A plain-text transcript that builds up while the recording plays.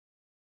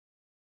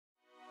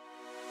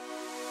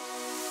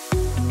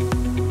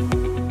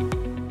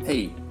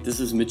This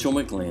is Mitchell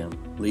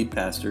McLam, lead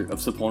pastor of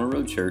Sapona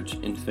Road Church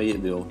in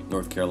Fayetteville,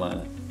 North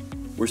Carolina.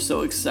 We're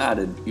so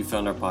excited you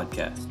found our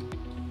podcast.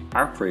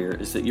 Our prayer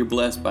is that you're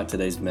blessed by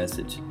today's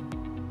message.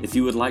 If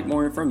you would like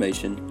more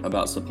information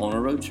about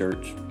Sapona Road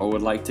Church or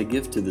would like to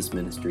give to this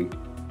ministry,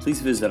 please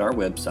visit our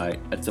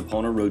website at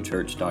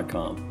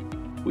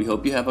saponaroadchurch.com. We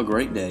hope you have a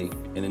great day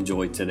and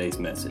enjoy today's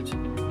message.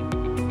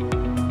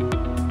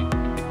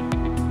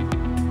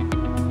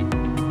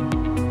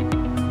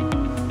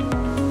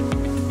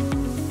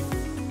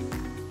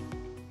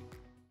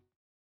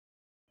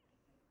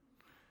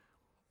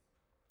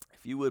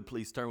 If you would,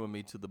 please turn with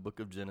me to the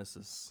book of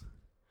Genesis.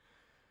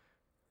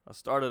 I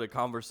started a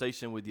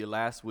conversation with you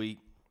last week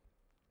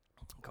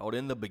called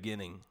In the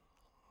Beginning.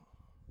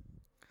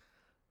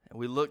 And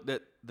we looked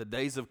at the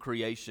days of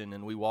creation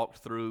and we walked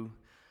through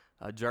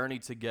a journey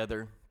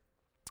together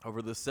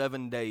over the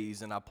 7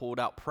 days, and I pulled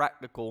out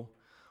practical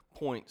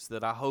points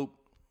that I hope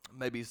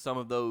maybe some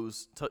of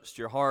those touched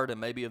your heart and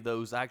maybe of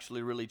those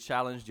actually really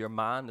challenged your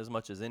mind as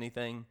much as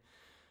anything.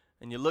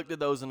 And you looked at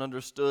those and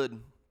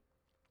understood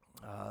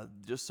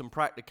just some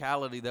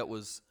practicality that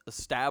was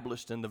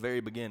established in the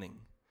very beginning.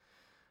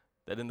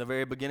 That in the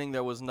very beginning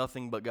there was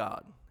nothing but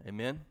God.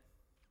 Amen?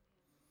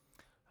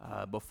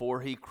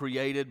 Before he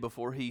created,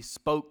 before he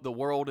spoke the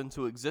world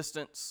into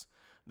existence,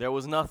 there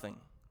was nothing,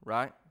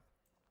 right?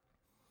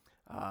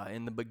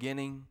 In the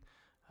beginning,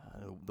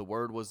 the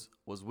Word was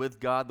with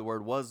God. The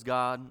Word was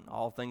God.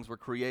 All things were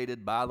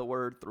created by the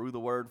Word, through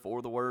the Word,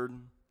 for the Word.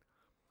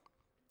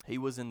 He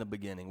was in the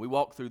beginning. We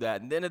walked through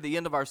that. And then at the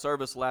end of our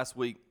service last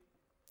week,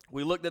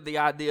 we looked at the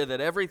idea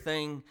that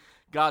everything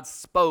God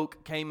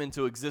spoke came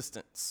into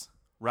existence,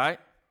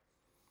 right?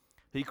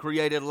 He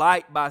created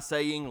light by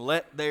saying,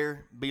 "Let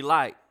there be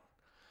light."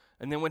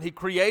 And then when he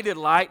created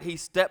light, he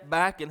stepped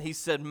back and he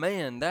said,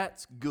 "Man,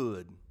 that's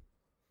good."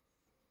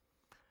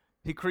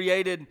 He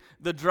created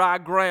the dry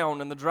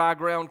ground, and the dry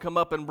ground come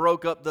up and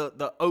broke up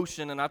the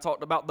ocean, and I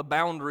talked about the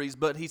boundaries,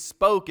 but he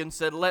spoke and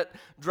said, "Let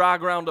dry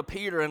ground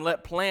appear, and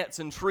let plants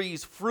and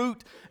trees,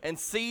 fruit and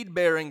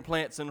seed-bearing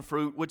plants and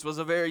fruit," which was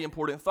a very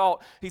important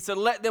thought. He said,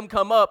 "Let them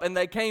come up," and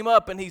they came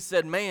up, and he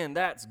said, "Man,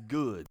 that's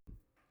good,"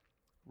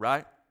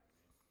 right?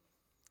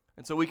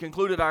 And so we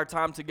concluded our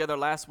time together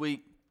last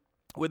week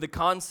with the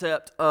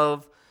concept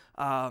of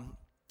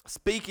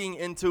speaking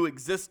into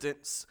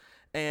existence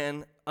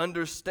and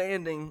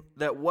understanding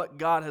that what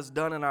God has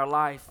done in our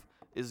life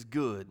is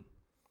good.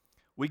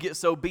 We get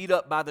so beat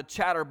up by the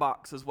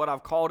chatterbox is what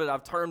I've called it.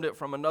 I've termed it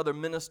from another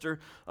minister,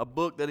 a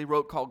book that he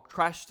wrote called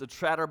Crash the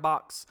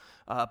Chatterbox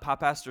by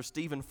Pastor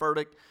Stephen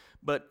Furtick.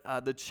 But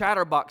the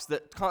chatterbox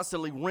that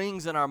constantly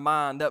rings in our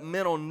mind, that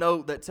mental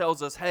note that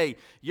tells us, hey,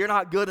 you're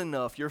not good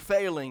enough, you're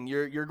failing,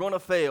 you're going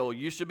to fail,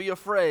 you should be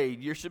afraid,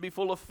 you should be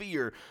full of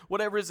fear.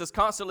 Whatever it is that's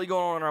constantly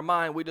going on in our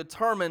mind, we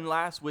determined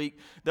last week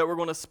that we're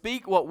going to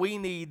speak what we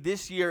need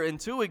this year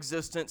into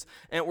existence,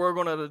 and we're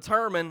going to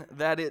determine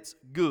that it's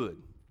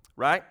good,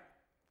 right?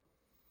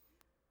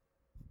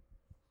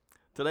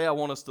 Today I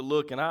want us to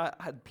look, and I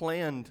had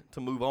planned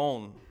to move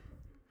on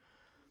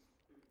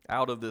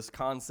out of this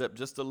concept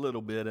just a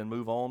little bit and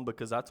move on,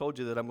 because I told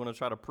you that I'm going to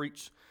try to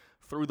preach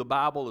through the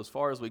Bible as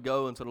far as we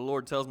go until the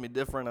Lord tells me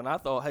different. And I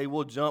thought, hey,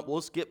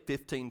 we'll skip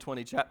 15,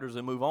 20 chapters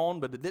and move on,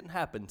 but it didn't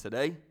happen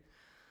today.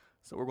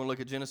 So we're going to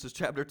look at Genesis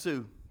chapter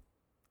 2.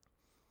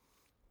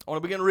 I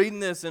want to begin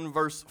reading this in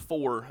verse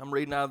 4. I'm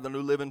reading out of the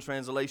New Living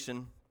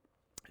Translation.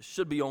 It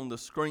should be on the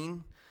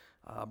screen.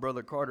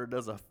 Brother Carter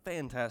does a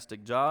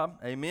fantastic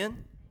job.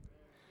 Amen.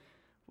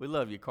 We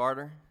love you,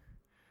 Carter.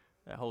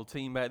 That whole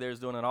team back there is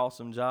doing an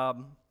awesome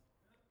job.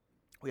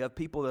 We have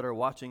people that are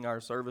watching our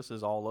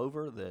services all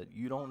over that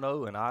you don't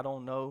know and I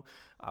don't know.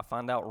 I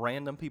find out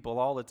random people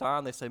all the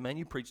time. They say, "Man,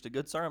 you preached a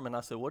good sermon."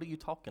 I said, "What are you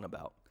talking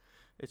about?"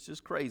 It's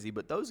just crazy.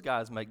 But those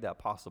guys make that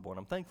possible, and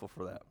I'm thankful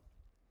for that.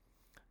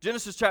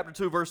 Genesis chapter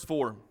 2, verse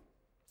 4.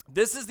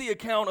 This is the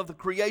account of the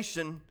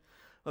creation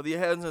of the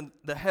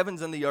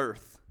heavens and the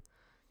earth.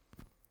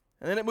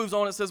 And then it moves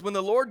on. It says, "When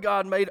the Lord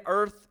God made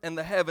earth and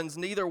the heavens,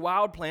 neither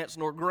wild plants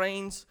nor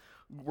grains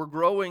were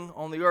growing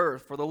on the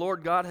earth, for the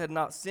Lord God had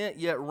not sent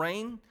yet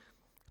rain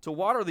to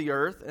water the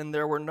earth, and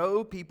there were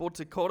no people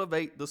to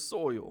cultivate the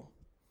soil.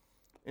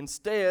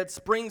 Instead,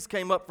 springs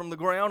came up from the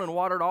ground and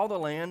watered all the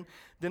land.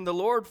 Then the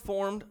Lord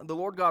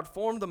God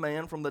formed the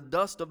man from the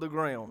dust of the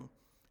ground.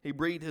 He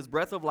breathed his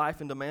breath of life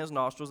into man's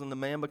nostrils, and the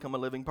man became a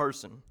living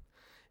person."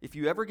 If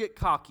you ever get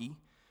cocky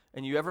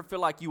and you ever feel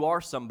like you are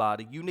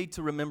somebody, you need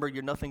to remember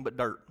you're nothing but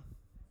dirt.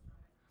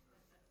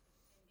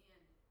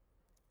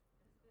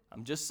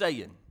 I'm just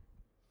saying.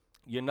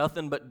 You're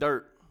nothing but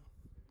dirt.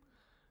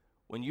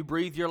 When you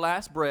breathe your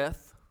last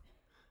breath,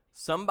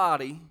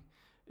 somebody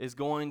is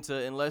going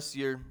to, unless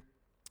you're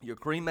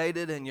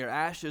cremated and your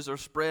ashes are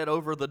spread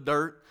over the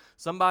dirt,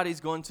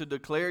 somebody's going to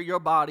declare your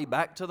body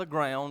back to the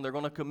ground. They're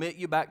going to commit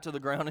you back to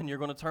the ground, and you're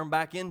going to turn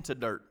back into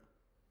dirt.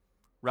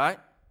 Right?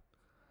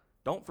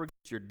 Don't forget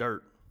your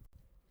dirt.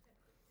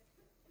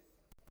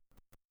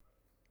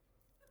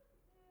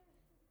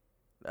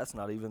 That's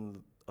not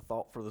even a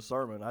thought for the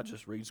sermon. I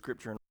just read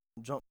scripture and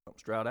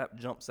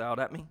jumps out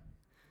at me.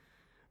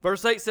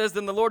 Verse 8 says,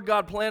 Then the Lord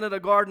God planted a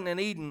garden in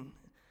Eden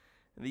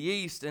in the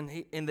east,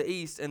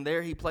 and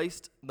there he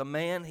placed the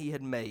man he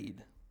had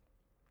made.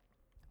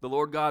 The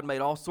Lord God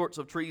made all sorts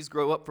of trees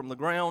grow up from the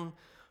ground,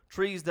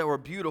 trees that were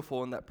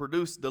beautiful and that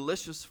produced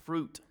delicious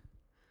fruit.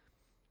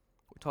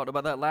 We talked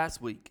about that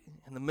last week.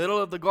 In the middle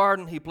of the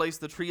garden, he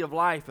placed the tree of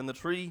life and the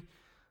tree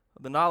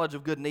of the knowledge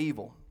of good and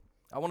evil.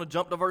 I want to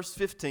jump to verse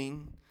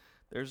 15.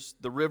 There's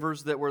the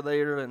rivers that were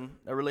there, and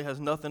that really has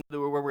nothing to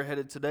do with where we're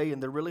headed today,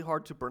 and they're really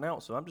hard to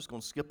pronounce, so I'm just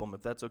going to skip them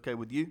if that's okay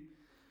with you.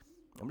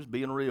 I'm just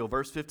being real.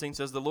 Verse 15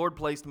 says, The Lord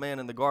placed man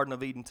in the Garden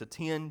of Eden to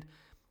tend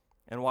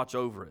and watch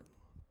over it.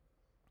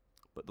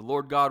 But the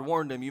Lord God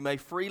warned him, You may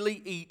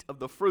freely eat of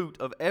the fruit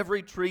of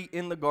every tree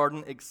in the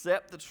garden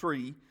except the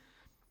tree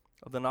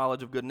of the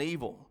knowledge of good and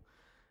evil.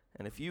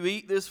 And if you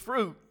eat this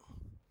fruit,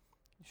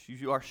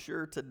 you are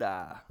sure to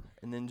die.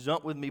 And then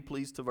jump with me,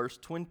 please, to verse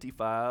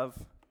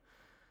 25.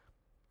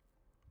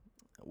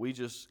 We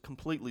just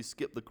completely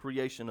skipped the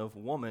creation of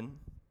woman.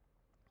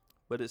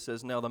 But it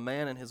says, Now the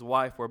man and his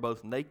wife were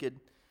both naked,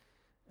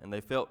 and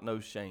they felt no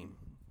shame.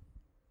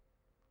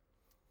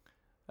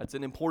 That's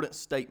an important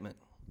statement.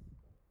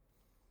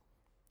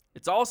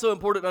 It's also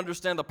important to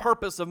understand the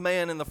purpose of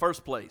man in the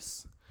first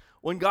place.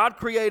 When God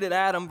created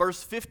Adam,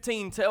 verse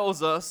 15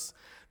 tells us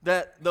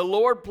that the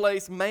Lord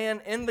placed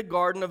man in the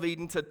Garden of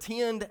Eden to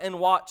tend and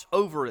watch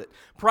over it.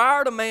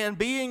 Prior to man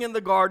being in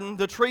the garden,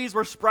 the trees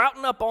were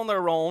sprouting up on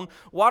their own,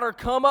 water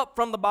come up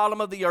from the bottom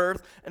of the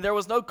earth, and there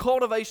was no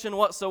cultivation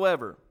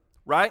whatsoever,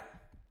 right?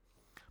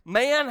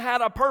 Man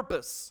had a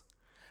purpose.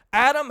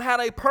 Adam had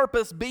a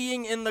purpose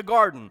being in the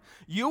garden.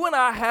 You and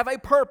I have a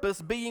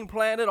purpose being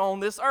planted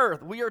on this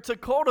earth. We are to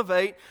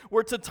cultivate.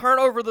 We're to turn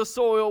over the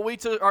soil. We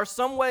are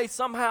some way,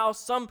 somehow,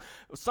 some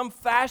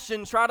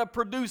fashion try to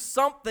produce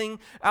something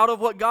out of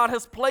what God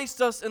has placed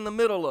us in the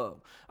middle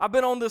of. I've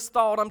been on this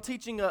thought. I'm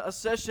teaching a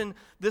session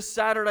this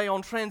Saturday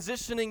on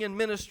transitioning in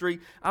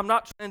ministry. I'm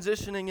not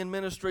transitioning in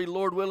ministry,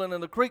 Lord willing,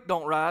 and the creek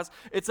don't rise.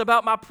 It's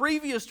about my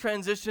previous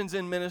transitions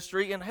in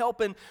ministry and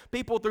helping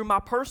people through my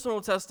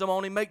personal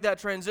testimony make that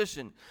transition.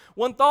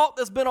 One thought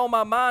that's been on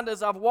my mind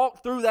as I've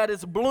walked through that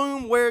is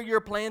bloom where you're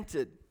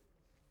planted.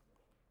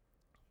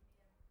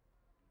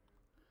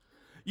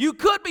 You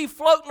could be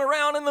floating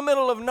around in the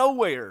middle of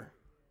nowhere.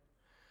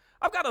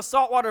 I've got a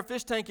saltwater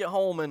fish tank at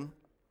home, and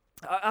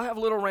I have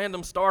little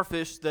random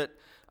starfish that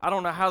I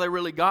don't know how they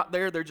really got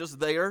there. They're just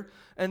there.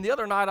 And the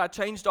other night I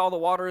changed all the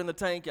water in the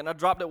tank and I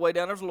dropped it way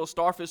down. There's a little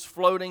starfish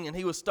floating and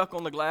he was stuck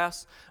on the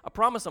glass. I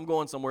promise I'm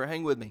going somewhere.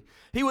 Hang with me.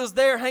 He was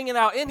there hanging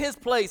out in his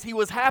place. He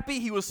was happy.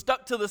 He was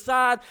stuck to the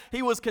side.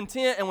 He was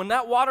content. And when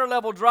that water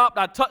level dropped,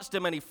 I touched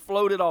him and he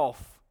floated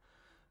off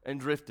and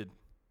drifted.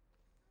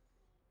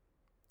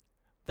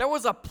 There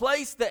was a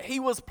place that he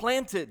was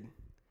planted.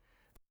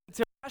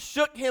 Until I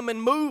shook him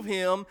and moved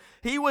him,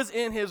 he was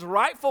in his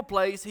rightful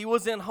place. He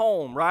was in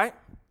home, right?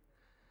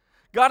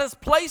 God has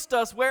placed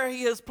us where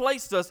He has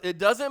placed us. It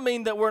doesn't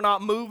mean that we're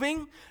not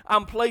moving.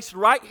 I'm placed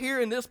right here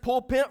in this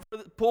pulpit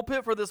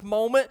for this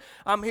moment.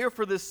 I'm here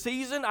for this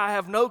season. I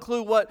have no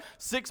clue what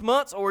 6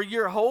 months or a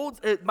year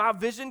holds. My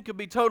vision could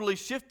be totally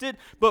shifted.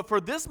 But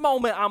for this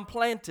moment, I'm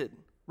planted,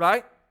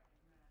 right?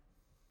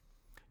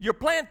 You're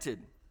planted.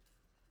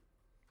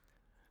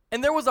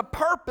 And there was a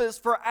purpose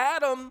for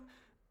Adam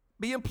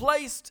being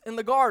placed in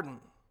the garden.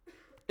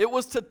 It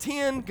was to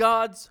tend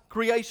God's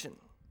creation.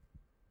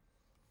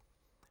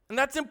 And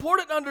that's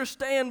important to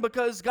understand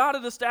because God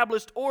had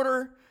established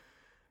order.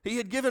 He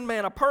had given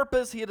man a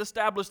purpose. He had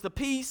established the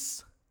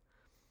peace.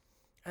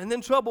 And then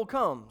trouble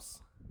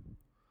comes.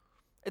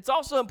 It's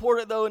also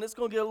important, though, and it's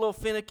going to get a little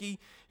finicky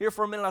here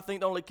for a minute. I think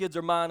the only kids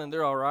are mine, and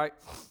they're all right.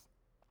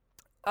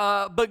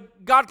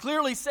 But God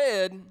clearly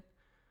said,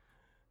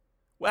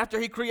 after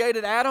He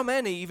created Adam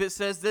and Eve, it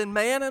says, Then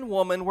man and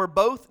woman were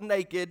both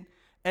naked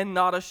and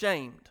not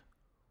ashamed.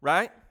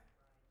 Right?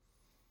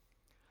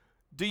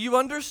 Do you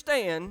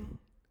understand?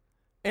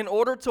 In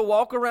order to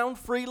walk around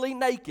freely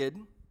naked,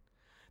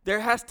 there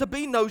has to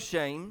be no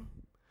shame.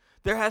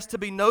 There has to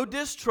be no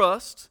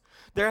distrust.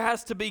 There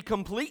has to be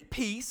complete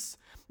peace.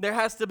 There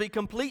has to be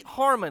complete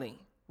harmony,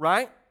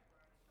 right?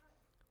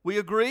 We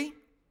agree?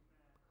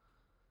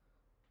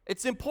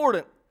 It's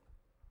important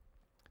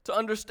to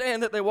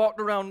understand that they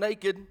walked around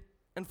naked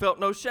and felt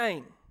no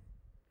shame.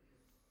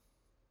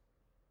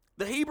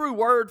 The Hebrew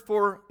word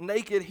for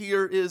naked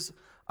here is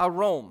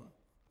arom.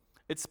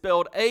 It's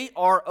spelled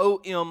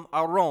A-R-O-M,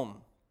 arom.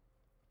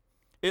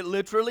 It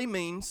literally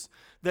means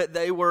that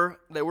they were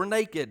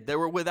naked. They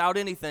were without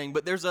anything.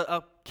 But there's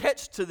a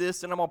catch to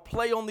this, and I'm going to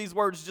play on these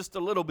words just a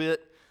little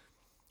bit.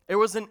 There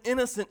was an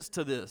innocence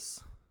to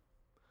this.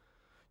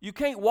 You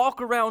can't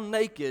walk around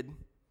naked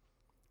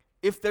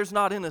if there's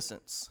not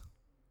innocence.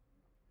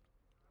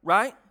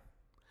 Right?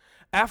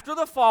 After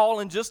the fall,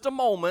 in just a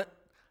moment,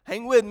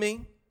 hang with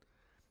me.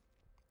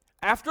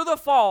 After the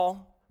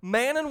fall,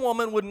 man and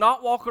woman would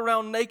not walk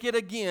around naked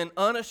again,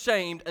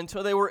 unashamed,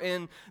 until they were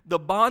in the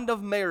bond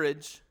of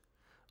marriage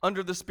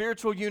under the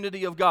spiritual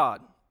unity of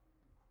God.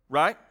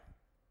 Right?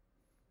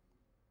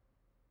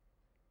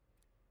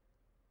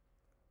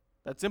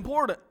 That's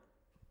important.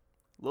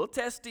 A little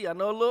testy. I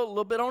know a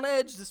little bit on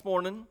edge this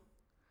morning.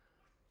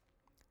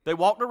 They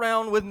walked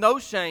around with no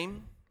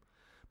shame.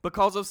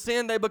 Because of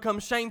sin, they become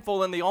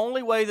shameful, and the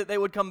only way that they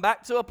would come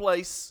back to a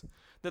place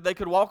that they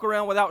could walk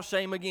around without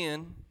shame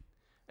again,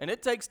 and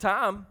it takes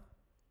time,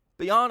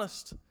 be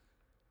honest,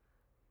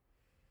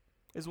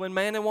 is when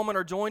man and woman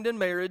are joined in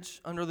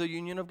marriage under the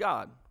union of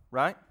God,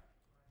 right?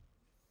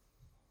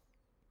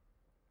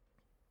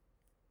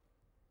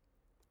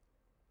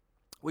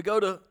 We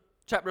go to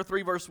chapter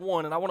 3, verse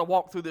 1, and I want to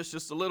walk through this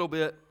just a little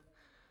bit.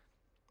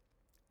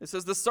 It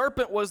says, the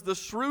serpent was the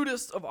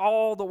shrewdest of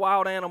all the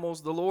wild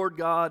animals the Lord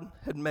God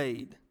had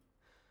made.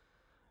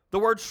 The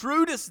word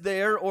shrewdest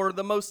there, or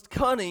the most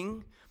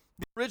cunning,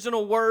 the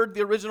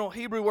original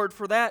Hebrew word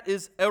for that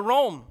is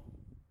arom.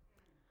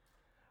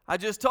 I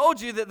just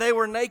told you that they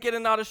were naked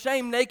and not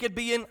ashamed, naked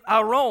being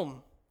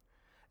arom.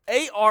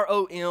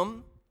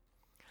 A-R-O-M.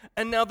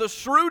 And now the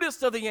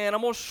shrewdest of the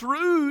animals,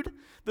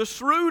 the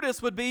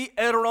shrewdest would be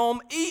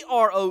erom,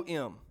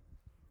 E-R-O-M.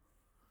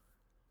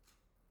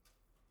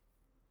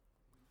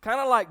 Kind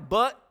of like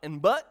butt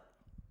and butt,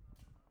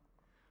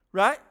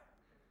 right?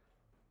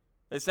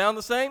 They sound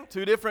the same,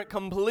 two different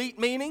complete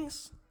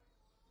meanings.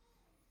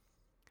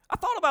 I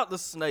thought about the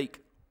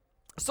snake.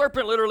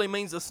 Serpent literally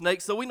means a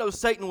snake, so we know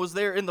Satan was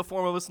there in the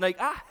form of a snake.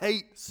 I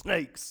hate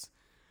snakes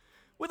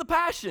with a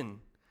passion.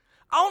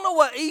 I don't know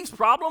what Eve's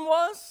problem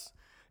was.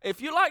 If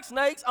you like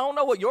snakes, I don't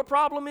know what your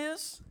problem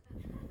is.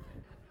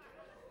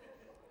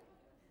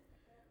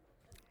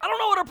 I don't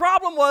know what her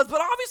problem was,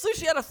 but obviously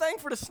she had a thing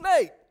for the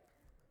snake.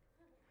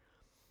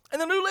 And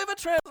the New Living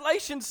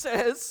Translation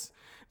says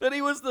that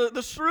he was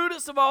the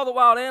shrewdest of all the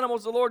wild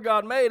animals the Lord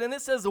God made. And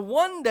it says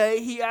one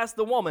day he asked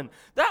the woman.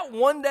 That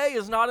one day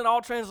is not in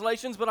all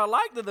translations, but I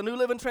like that the New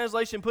Living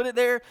Translation put it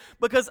there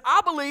because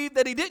I believe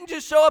that he didn't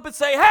just show up and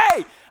say,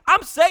 hey,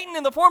 I'm Satan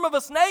in the form of a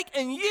snake,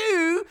 and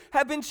you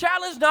have been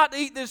challenged not to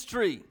eat this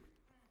tree.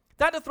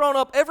 That would have thrown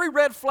up every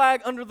red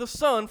flag under the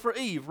sun for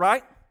Eve,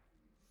 right?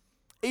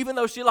 Even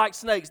though she liked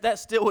snakes, that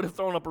still would have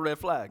thrown up a red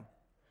flag.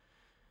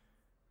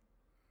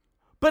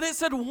 But it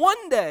said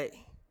one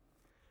day,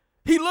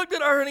 he looked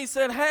at her and he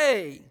said,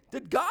 hey,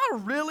 did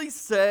God really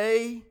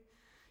say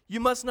you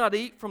must not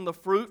eat from the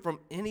fruit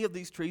from any of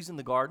these trees in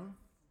the garden?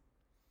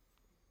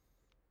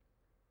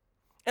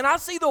 And I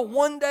see the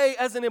one day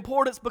as an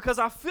importance because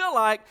I feel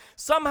like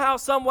somehow,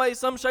 some way,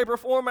 some shape or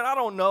form, and I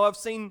don't know, I've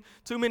seen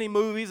too many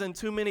movies and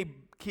too many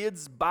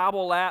kids'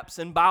 Bible apps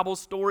and Bible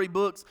story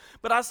books,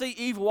 but I see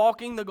Eve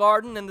walking the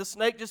garden and the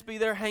snake just be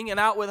there hanging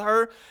out with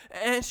her,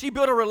 and she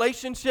built a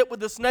relationship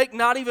with the snake,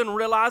 not even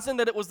realizing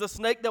that it was the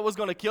snake that was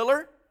going to kill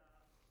her.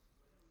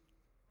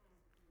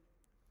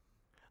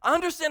 I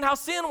understand how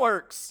sin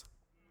works.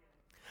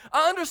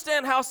 I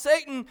understand how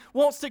Satan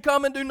wants to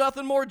come and do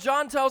nothing more.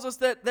 John tells us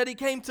that he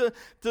came to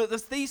the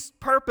thief's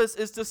purpose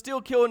is to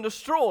steal, kill, and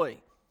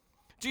destroy.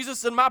 Jesus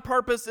said, my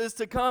purpose is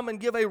to come and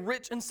give a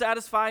rich and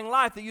satisfying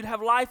life, that you'd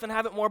have life and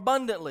have it more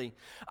abundantly.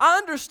 I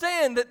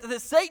understand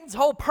that Satan's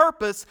whole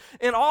purpose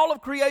in all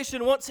of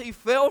creation, once he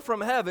fell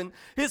from heaven,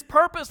 his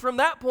purpose from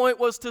that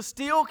point was to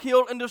steal,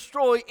 kill, and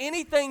destroy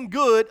anything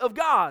good of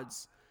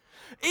God's.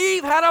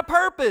 Eve had a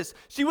purpose.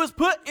 She was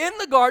put in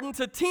the garden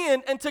to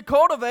tend and to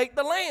cultivate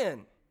the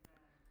land.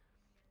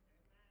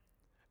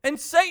 And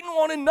Satan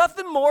wanted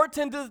nothing more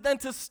than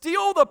to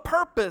steal the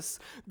purpose,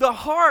 the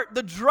heart,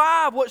 the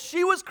drive, what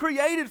she was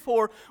created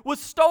for was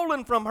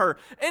stolen from her.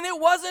 And it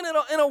wasn't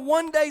in a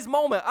one day's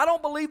moment. I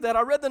don't believe that.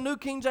 I read the New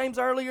King James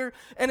earlier,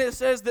 and it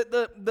says that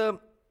the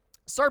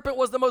serpent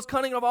was the most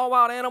cunning of all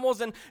wild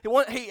animals, and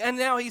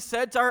now he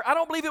said to her, I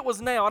don't believe it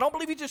was now. I don't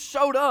believe he just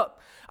showed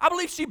up. I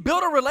believe she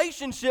built a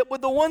relationship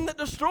with the one that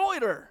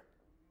destroyed her.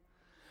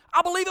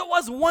 I believe it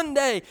was one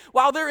day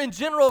while they're in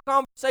general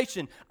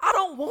conversation. I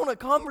don't want a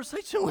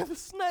conversation with a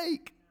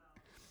snake.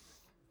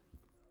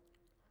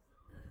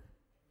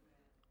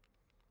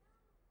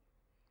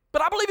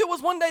 But I believe it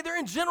was one day they're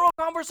in general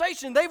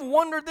conversation. They've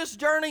wandered this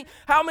journey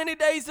how many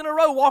days in a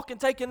row, walking,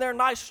 taking their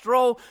nice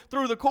stroll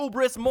through the cool,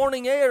 brisk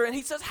morning air. And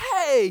he says,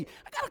 hey,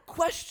 I got a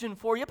question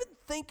for you. I've been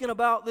thinking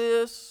about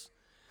this.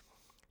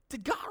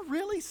 Did God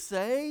really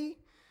say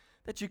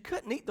that you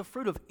couldn't eat the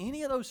fruit of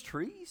any of those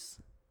trees?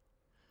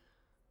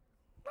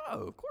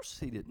 No, of course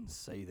he didn't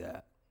say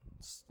that.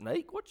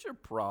 Snake, what's your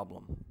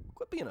problem?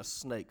 Quit being a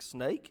snake.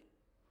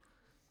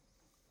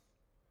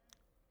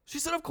 She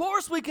said, of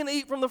course we can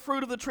eat from the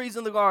fruit of the trees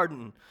in the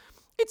garden.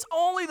 It's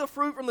only the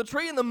fruit from the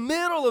tree in the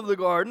middle of the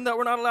garden that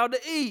we're not allowed to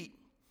eat.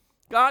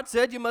 God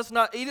said you must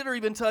not eat it or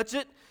even touch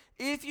it.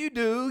 If you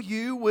do,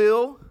 you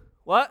will,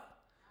 what?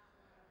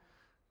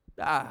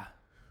 Die.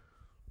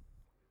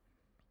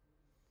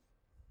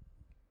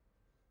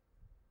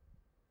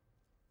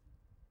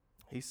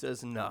 He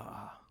says,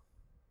 nah.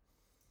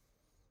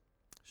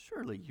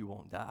 Surely you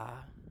won't die.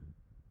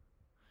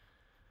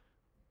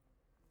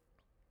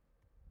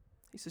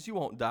 He says, you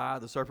won't die.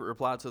 The serpent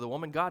replied to the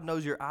woman, God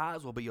knows your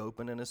eyes will be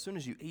open, and as soon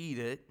as you eat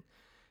it,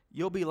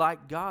 you'll be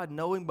like God,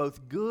 knowing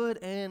both good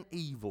and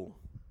evil.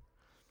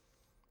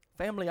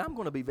 Family, I'm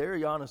going to be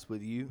very honest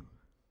with you.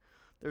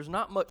 There's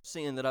not much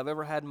sin that I've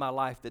ever had in my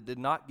life that did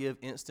not give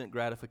instant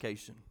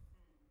gratification.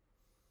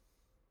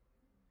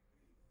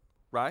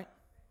 Right?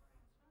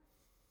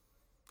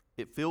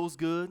 It feels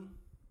good.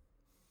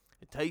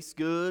 It tastes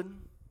good.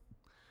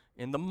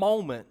 In the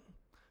moment,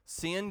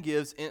 sin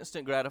gives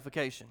instant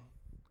gratification.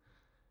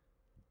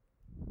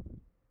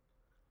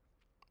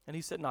 And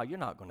he said, no, you're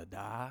not going to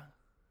die.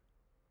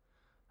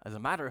 As a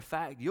matter of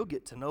fact, you'll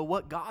get to know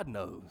what God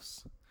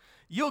knows.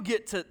 You'll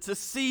get to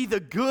see the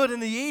good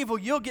and the evil.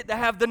 You'll get to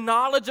have the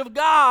knowledge of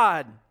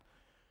God,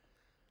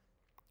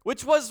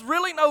 which was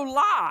really no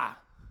lie.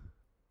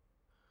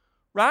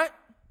 Right?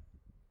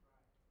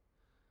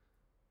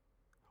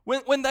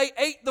 When they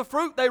ate the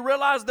fruit, they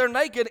realized they're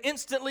naked.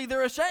 Instantly,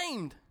 they're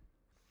ashamed.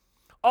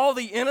 All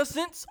the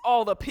innocence,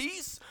 all the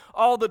peace,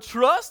 all the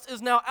trust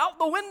is now out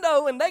the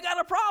window, and they got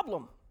a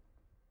problem.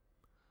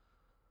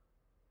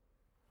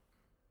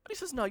 But he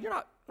says, no, you're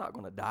not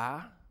going to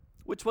die,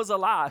 which was a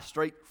lie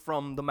straight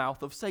from the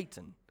mouth of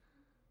Satan,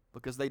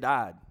 because they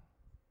died.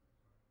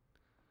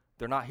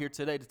 They're not here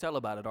today to tell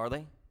about it, are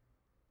they?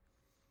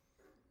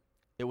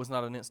 It was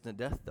not an instant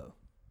death, though.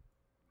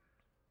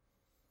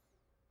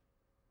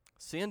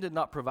 Sin did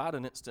not provide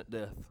an instant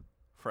death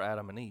for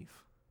Adam and Eve.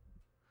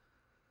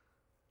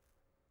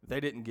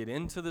 They didn't get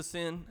into the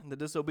sin and the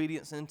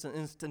disobedience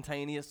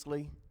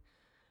instantaneously,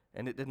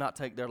 and it did not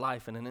take their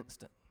life in an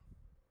instant.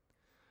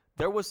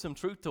 There was some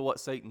truth to what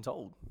Satan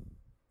told.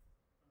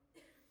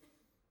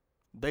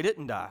 They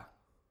didn't die.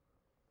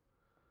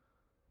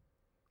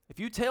 If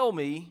you tell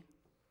me,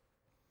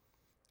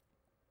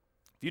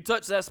 if you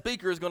touch that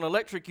speaker, it's going to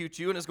electrocute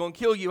you and it's going to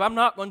kill you, I'm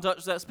not going to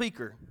touch that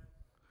speaker.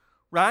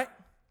 Right?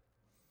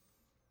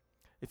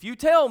 If you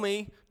tell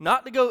me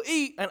not to go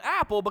eat an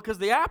apple because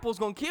the apple's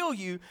going to kill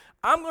you,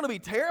 I'm going to be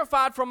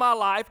terrified for my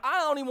life. I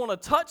don't even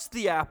want to touch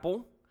the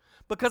apple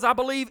because I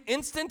believe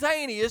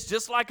instantaneous,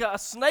 just like a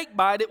snake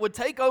bite, it would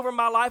take over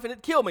my life and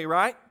it'd kill me,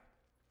 right?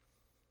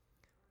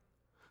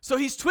 So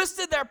he's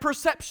twisted their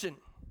perception.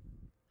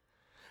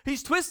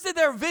 He's twisted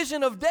their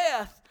vision of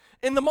death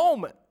in the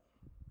moment.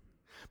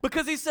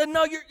 Because he said,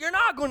 no, you're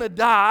not going to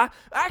die.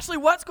 Actually,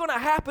 what's going to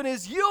happen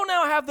is you'll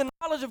now have the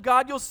knowledge of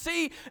God. You'll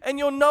see and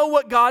you'll know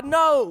what God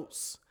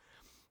knows.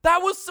 That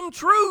was some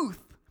truth.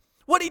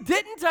 What he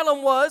didn't tell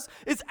him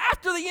is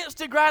after the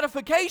instant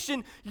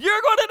gratification,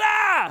 you're going to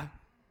die.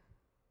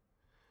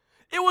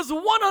 It was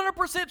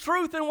 100%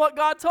 truth in what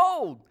God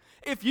told.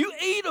 If you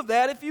eat of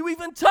that, if you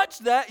even touch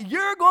that,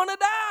 you're going to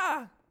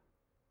die.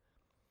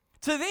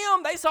 To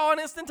them, they saw an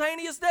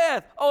instantaneous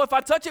death. Oh, if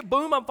I touch it,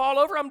 boom, I fall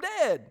over, I'm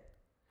dead.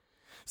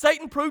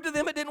 Satan proved to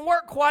them it didn't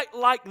work quite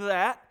like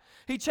that.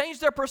 He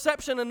changed their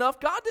perception enough.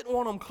 God didn't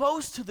want them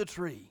close to the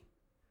tree.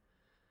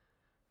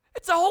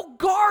 It's a whole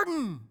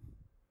garden.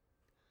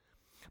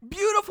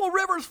 Beautiful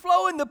rivers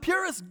flowing, the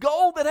purest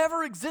gold that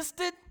ever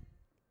existed.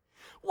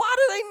 Why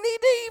do they need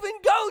to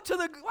even go to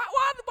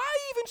why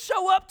even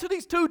show up to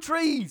these two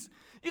trees?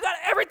 You got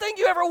everything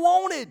you ever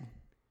wanted.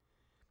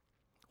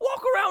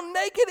 Walk around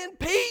naked in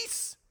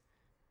peace,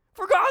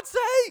 for God's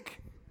sake.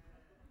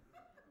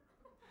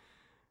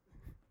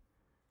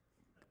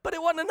 But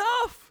it wasn't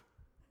enough.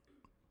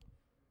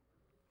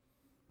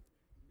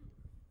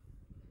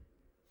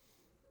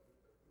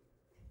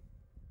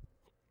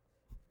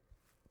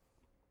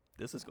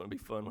 This is going to be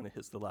fun when it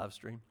hits the live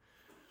stream.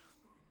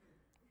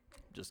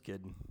 Just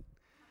kidding.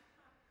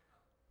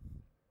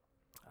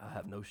 I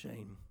have no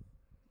shame.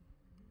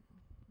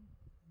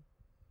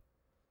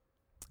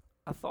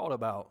 I thought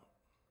about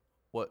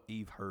what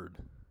Eve heard.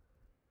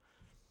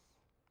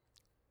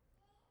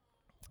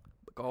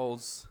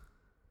 Because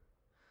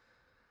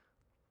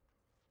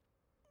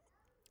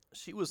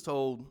she was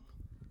told,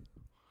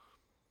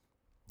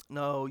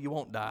 no, you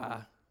won't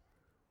die.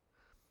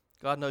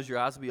 God knows your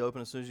eyes will be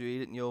open as soon as you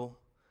eat it, and you'll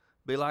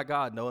be like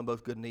God, knowing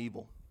both good and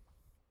evil.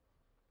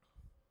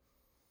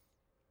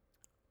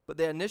 But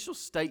the initial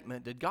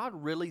statement, did God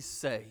really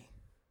say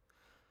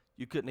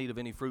you couldn't eat of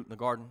any fruit in the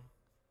garden?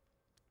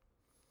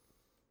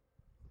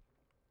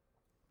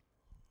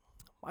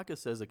 Micah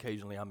says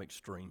occasionally I'm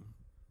extreme,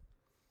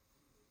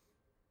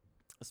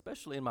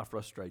 especially in my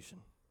frustration.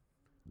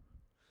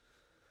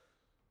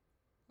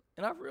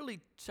 And I've really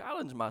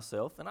challenged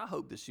myself, and I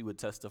hope that she would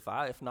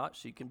testify. If not,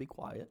 she can be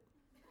quiet.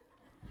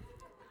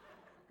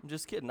 I'm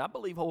just kidding. I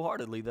believe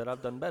wholeheartedly that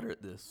I've done better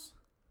at this.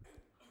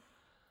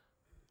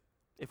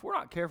 If we're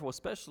not careful,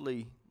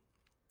 especially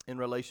in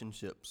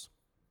relationships,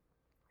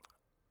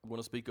 I'm going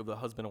to speak of the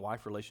husband and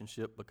wife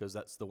relationship because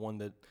that's the one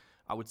that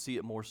I would see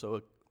it more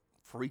so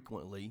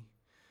frequently.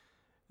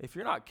 If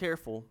you're not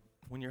careful,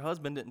 when your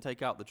husband didn't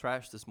take out the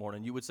trash this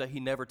morning, you would say he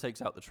never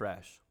takes out the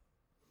trash.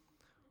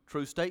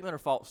 True statement or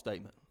false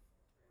statement?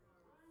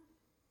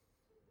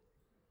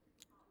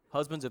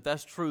 Husbands, if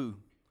that's true,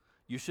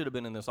 you should have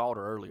been in this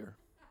altar earlier.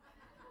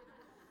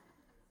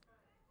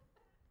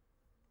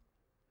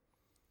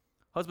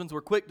 Husbands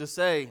were quick to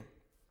say,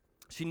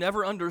 she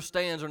never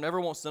understands or never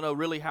wants to know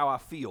really how I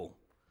feel.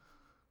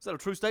 Is that a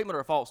true statement or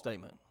a false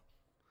statement?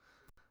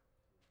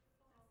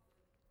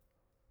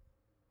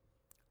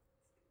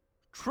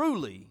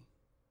 Truly,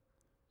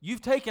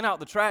 You've taken out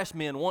the trash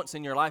men once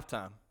in your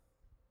lifetime,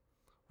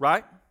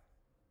 right?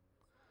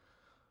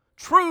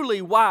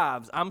 Truly,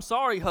 wives, I'm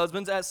sorry,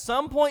 husbands, at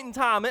some point in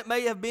time, it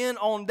may have been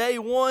on day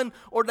 1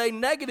 or day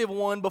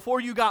 -1 before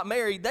you got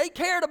married, they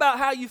cared about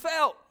how you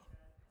felt.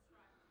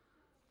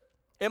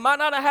 It might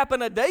not have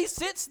happened a day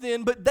since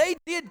then, but they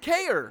did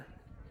care.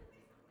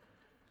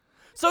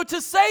 So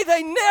to say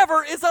they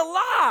never is a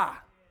lie.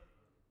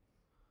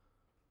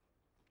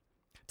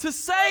 To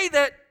say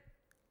that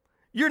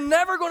you're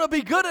never going to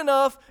be good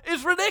enough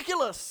is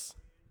ridiculous.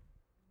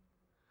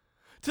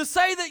 To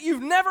say that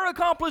you've never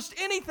accomplished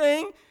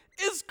anything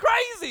is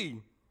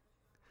crazy.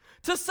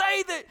 To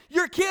say that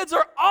your kids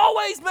are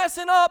always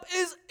messing up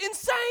is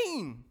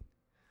insane.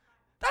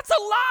 That's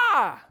a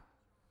lie.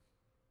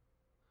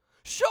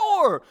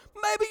 Sure,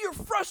 maybe you're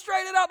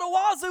frustrated out the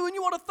wazoo and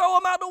you want to throw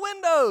them out the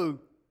window.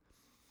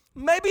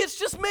 Maybe it's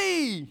just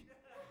me.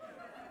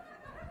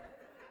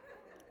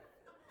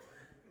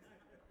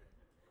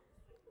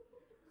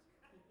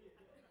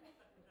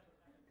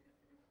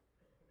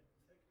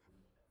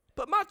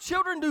 But my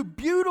children do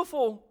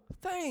beautiful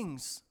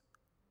things.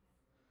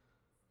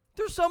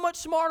 They're so much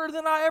smarter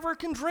than I ever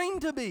can dream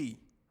to be,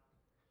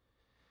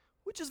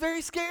 which is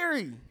very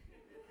scary.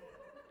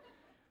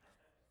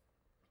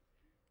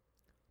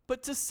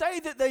 But to say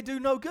that they do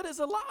no good is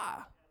a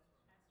lie.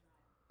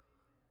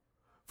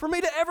 For me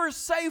to ever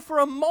say for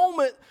a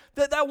moment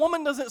that that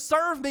woman doesn't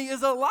serve me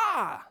is a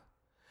lie.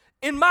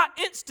 In my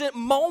instant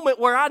moment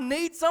where I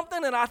need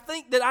something and I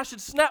think that I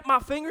should snap my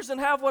fingers and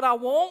have what I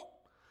want,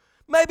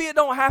 maybe it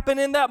don't happen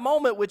in that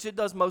moment, which it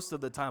does most of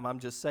the time, I'm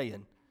just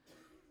saying.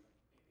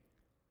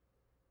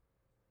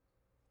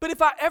 But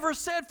if I ever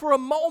said for a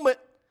moment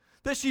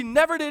that she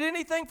never did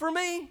anything for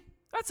me,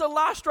 that's a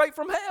lie straight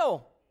from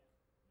hell.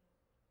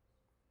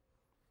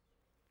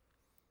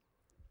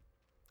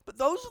 But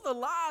those are the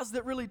lies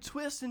that really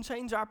twist and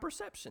change our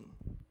perception.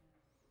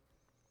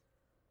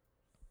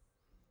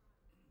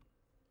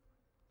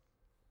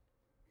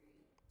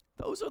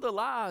 Those are the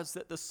lies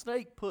that the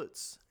snake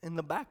puts in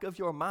the back of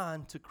your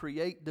mind to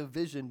create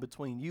division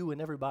between you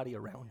and everybody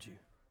around you.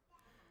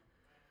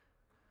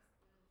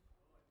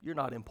 You're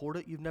not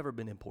important. You've never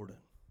been important.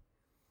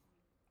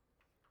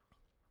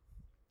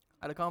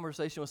 I had a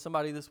conversation with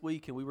somebody this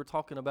week, and we were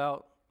talking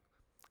about,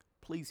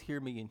 please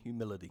hear me in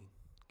humility,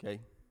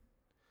 okay?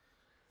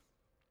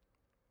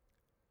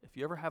 If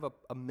you ever have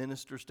a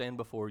minister stand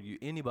before you,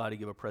 anybody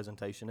give a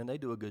presentation, and they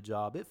do a good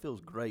job, it feels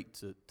great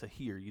to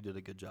hear you did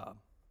a good job.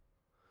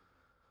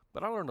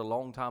 But I learned a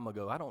long time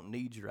ago, I don't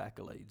need your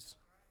accolades.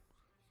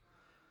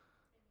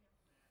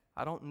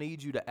 I don't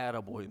need you to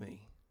attaboy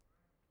me.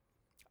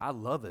 I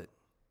love it.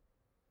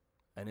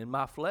 And in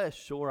my flesh,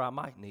 sure, I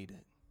might need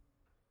it.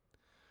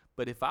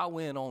 But if I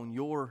went on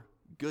your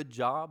good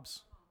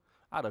jobs,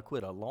 I'd have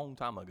quit a long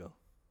time ago.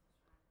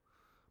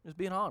 Just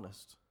being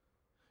honest.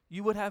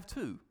 You would have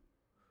too.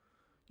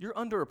 You're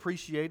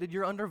underappreciated.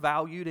 You're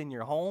undervalued in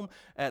your home,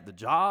 at the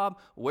job,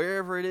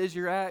 wherever it is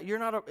you're at.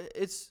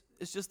 It's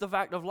just the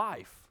fact of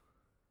life.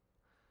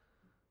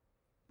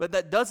 But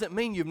that doesn't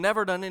mean you've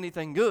never done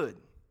anything good.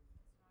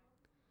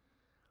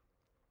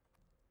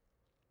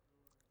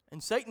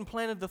 And Satan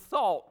planted the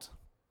thought,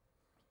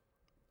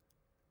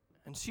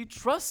 and she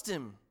trusts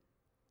him.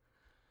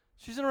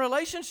 She's in a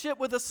relationship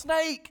with a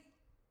snake,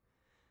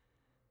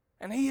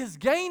 and he has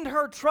gained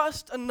her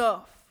trust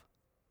enough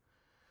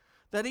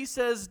that he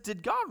says,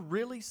 did God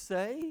really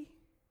say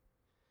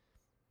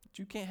that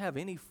you can't have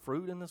any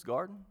fruit in this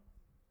garden?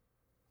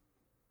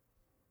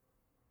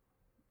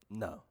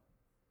 No,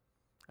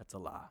 that's a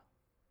lie.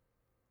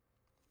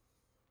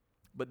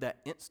 But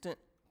that instant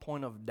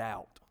point of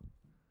doubt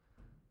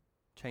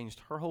changed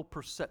her whole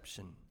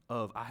perception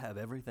of, I have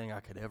everything I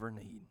could ever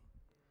need,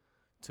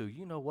 to,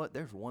 you know what,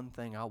 there's one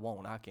thing I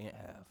want I can't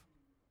have.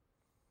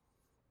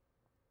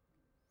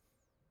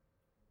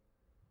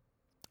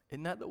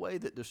 Isn't that the way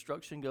that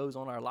destruction goes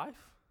on our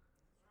life?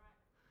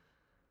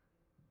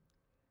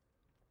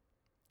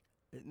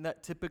 Isn't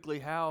that typically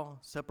how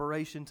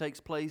separation takes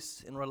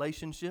place in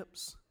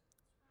relationships?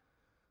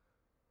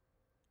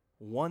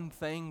 One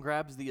thing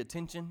grabs the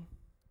attention,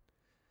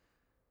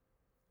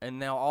 and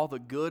now all the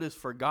good is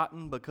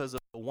forgotten because of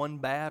the one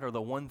bad or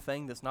the one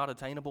thing that's not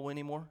attainable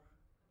anymore.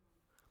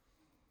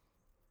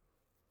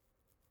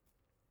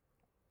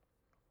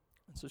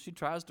 And so she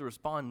tries to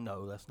respond,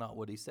 no, that's not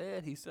what he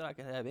said. He said I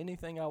could have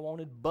anything I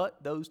wanted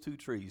but those 2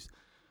 trees.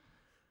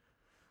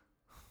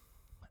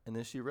 And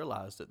then she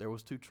realized that there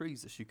was 2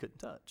 trees that she couldn't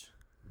touch.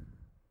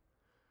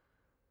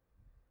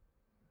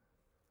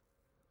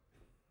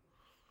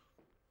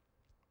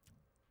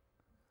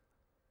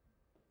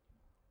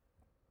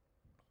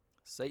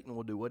 Satan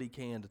will do what he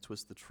can to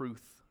twist the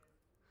truth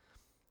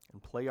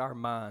and play our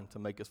mind to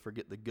make us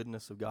forget the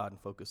goodness of God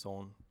and focus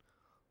on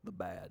the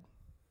bad.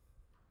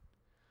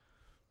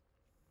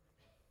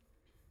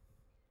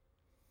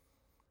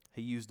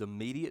 He used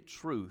immediate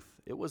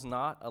truth. It was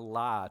not a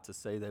lie to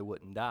say they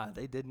wouldn't die.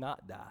 They did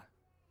not die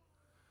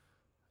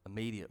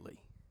immediately.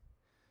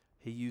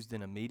 He used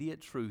an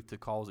immediate truth to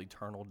cause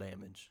eternal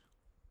damage.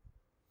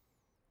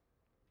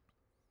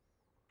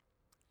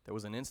 There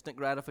was an instant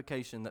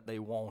gratification that they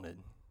wanted.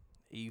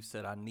 Eve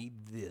said, I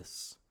need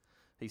this.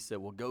 He said,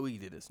 well, go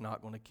eat it. It's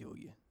not going to kill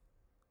you.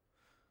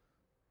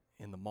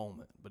 In the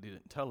moment. But he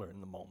didn't tell her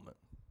in the moment.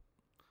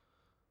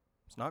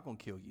 It's not going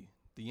to kill you.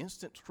 The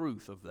instant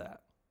truth of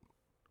that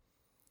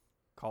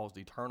caused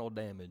eternal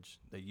damage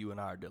that you and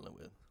I are dealing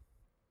with.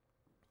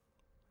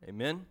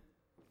 Amen?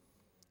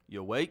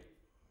 You awake?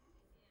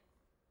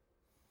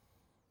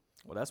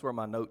 Well, that's where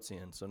my notes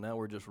end. So now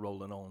we're just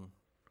rolling on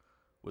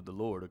with the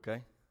Lord,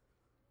 okay?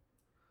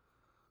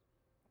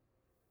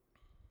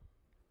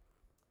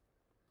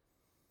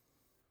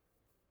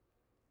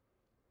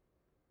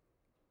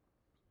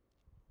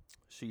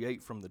 She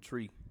ate from the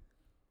tree.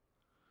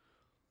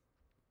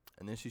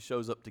 And then she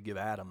shows up to give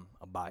Adam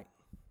a bite.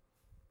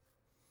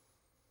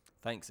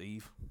 Thanks,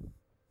 Eve.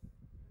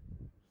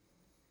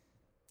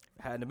 If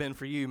it hadn't been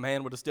for you,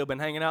 man would have still been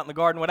hanging out in the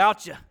garden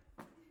without you.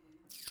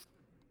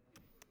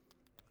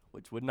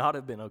 Which would not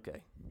have been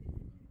okay.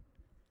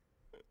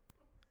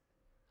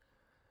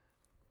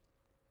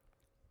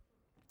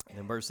 And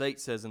then verse 8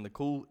 says, in the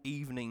cool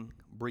evening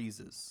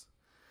breezes,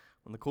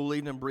 when the cool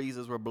evening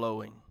breezes were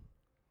blowing,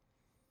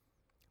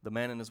 the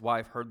man and his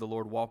wife heard the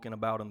Lord walking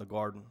about in the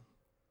garden.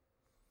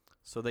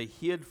 So they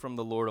hid from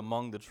the Lord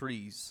among the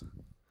trees.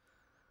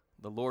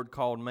 The Lord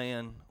called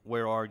man,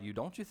 where are you?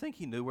 Don't you think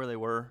he knew where they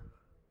were?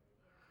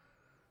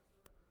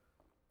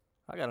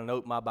 I got a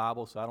note in my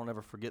Bible so I don't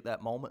ever forget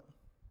that moment.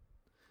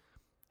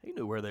 He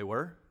knew where they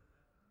were.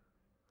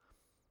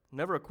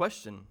 Never a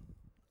question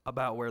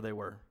about where they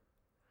were.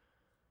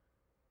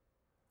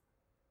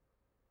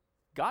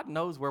 God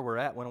knows where we're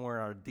at when we're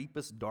in our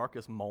deepest,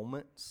 darkest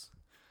moments.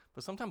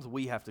 But sometimes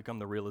we have to come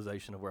to the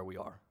realization of where we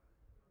are.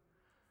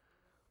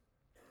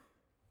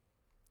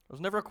 There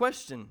was never a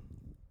question.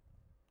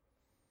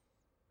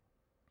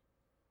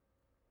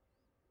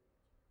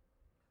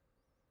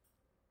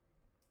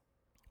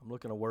 I'm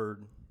looking a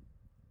word.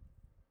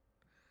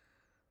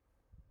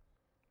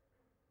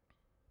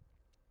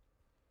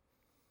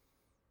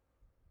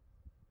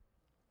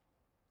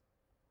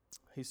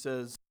 He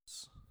says,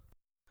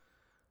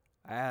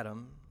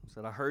 Adam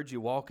said, I heard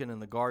you walking in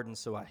the garden,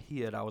 so I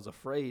hid. I was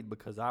afraid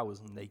because I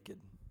was naked.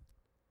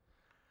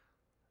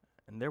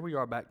 And there we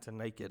are back to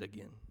naked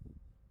again.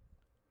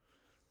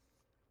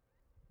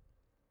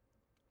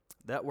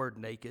 That word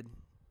naked,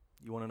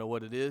 you want to know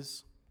what it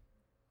is?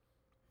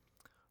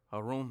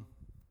 Arum.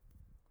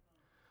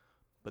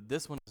 But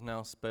this one is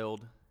now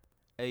spelled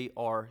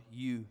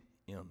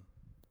A-R-U-M.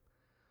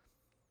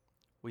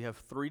 We have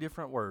three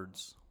different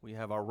words. We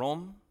have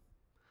arum,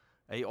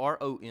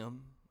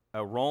 A-R-O-M,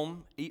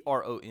 arom,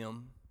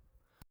 E-R-O-M,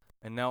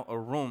 and now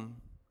arum,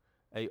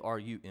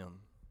 A-R-U-M.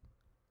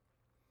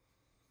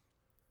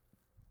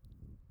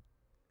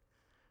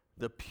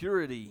 The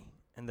purity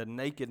and the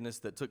nakedness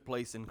that took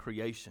place in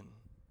creation.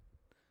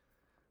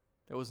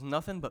 There was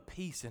nothing but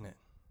peace in it.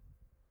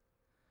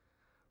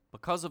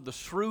 Because of the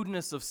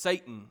shrewdness of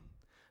Satan,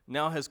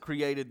 now has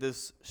created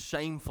this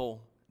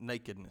shameful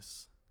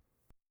nakedness.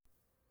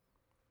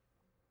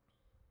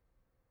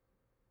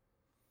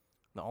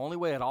 The only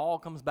way it all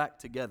comes back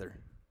together,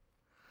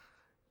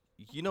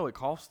 you know it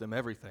cost them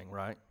everything,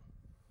 right?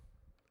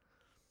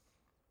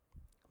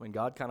 When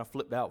God kind of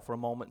flipped out for a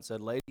moment and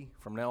said, lady,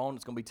 from now on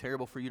it's going to be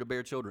terrible for you to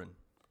bear children.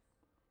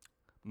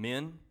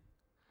 Men,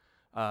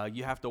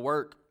 you have to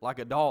work like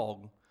a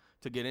dog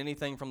to get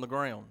anything from the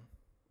ground.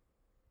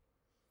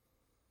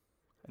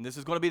 And this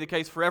is going to be the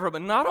case forever.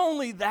 But not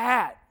only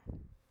that,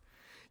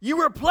 you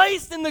were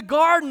placed in the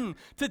garden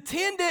to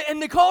tend it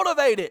and to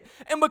cultivate it.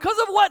 And because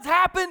of what's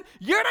happened,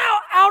 you're now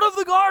out of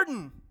the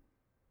garden.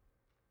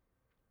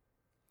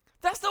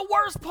 That's the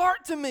worst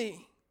part to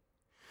me.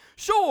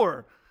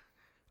 Sure,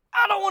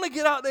 I don't want to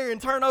get out there and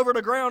turn over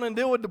the ground and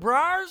deal with the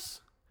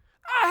briars.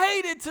 I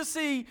hated to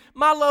see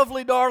my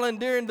lovely darling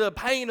during the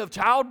pain of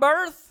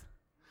childbirth.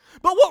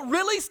 But what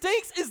really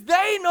stinks is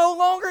they no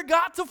longer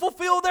got to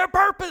fulfill their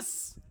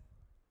purpose.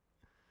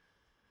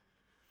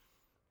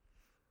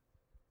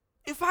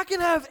 If I can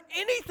have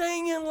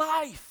anything in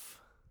life,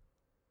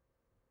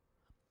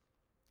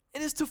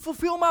 it is to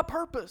fulfill my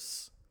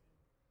purpose.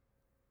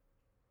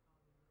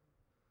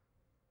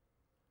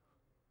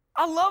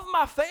 I love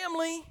my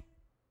family.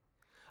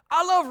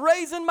 I love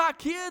raising my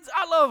kids.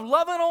 I love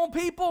loving on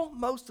people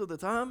most of the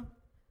time.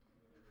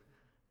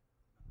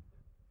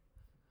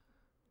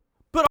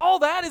 But all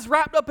that is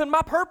wrapped up in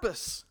my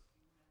purpose.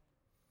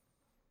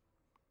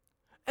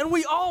 And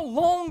we all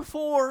long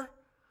for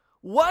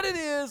what it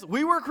is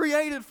we were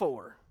created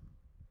for.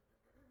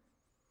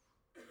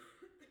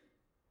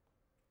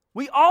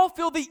 We all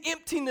feel the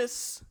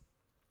emptiness,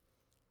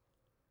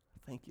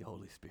 thank you,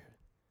 Holy Spirit,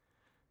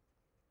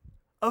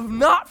 of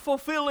not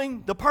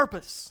fulfilling the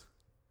purpose.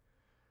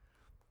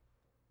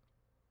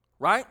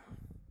 Right?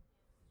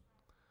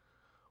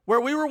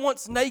 Where we were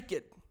once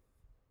naked,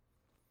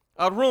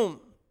 a room,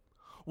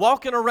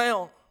 walking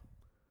around.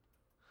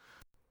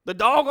 The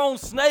doggone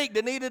snake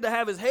that needed to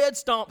have his head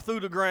stomped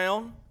through the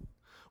ground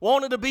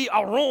wanted to be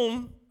a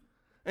room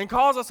and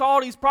cause us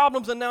all these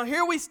problems. And now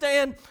here we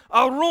stand,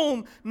 a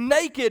room,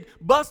 naked,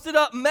 busted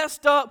up,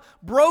 messed up,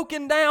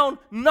 broken down,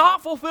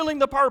 not fulfilling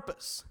the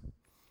purpose.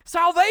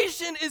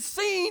 Salvation is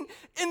seen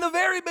in the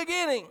very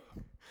beginning.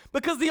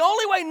 Because the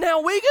only way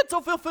now we get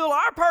to fulfill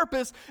our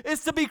purpose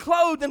is to be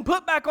clothed and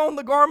put back on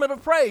the garment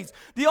of praise.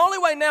 The only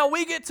way now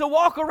we get to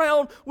walk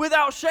around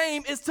without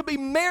shame is to be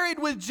married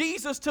with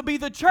Jesus, to be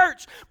the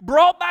church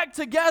brought back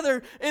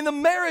together in the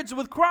marriage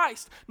with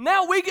Christ.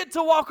 Now we get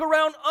to walk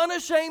around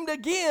unashamed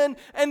again,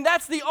 and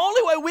that's the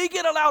only way we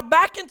get allowed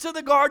back into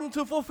the garden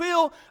to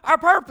fulfill our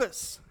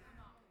purpose.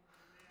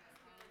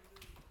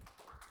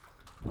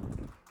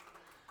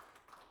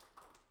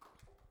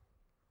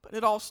 But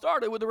it all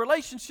started with a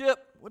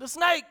relationship with a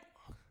snake.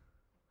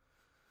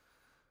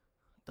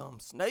 Dumb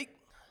snake.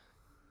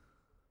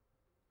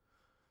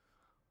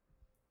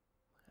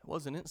 It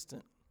wasn't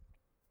instant.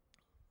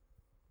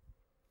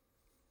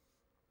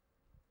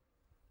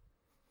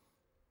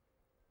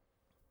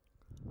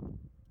 It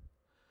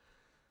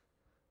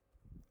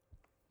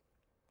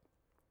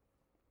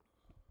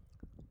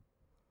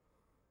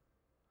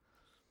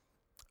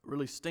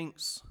really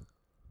stinks.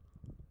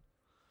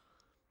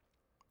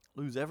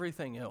 Lose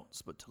everything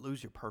else, but to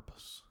lose your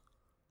purpose.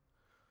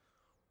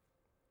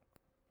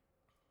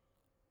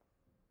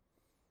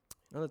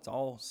 You know, that's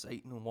all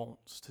Satan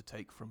wants to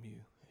take from you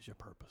is your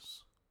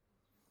purpose.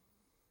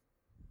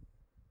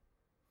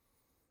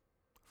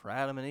 For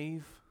Adam and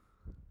Eve,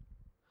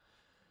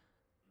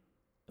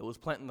 it was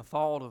planting the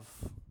thought of,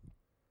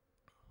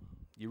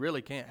 you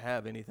really can't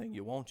have anything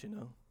you want, you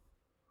know.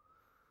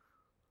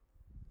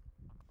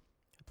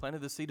 It planted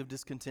the seed of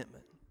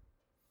discontentment.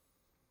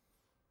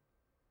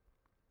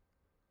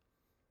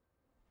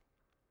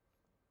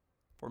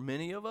 For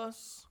many of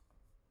us,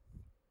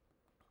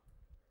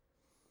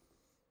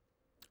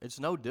 it's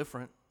no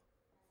different.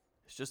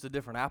 It's just a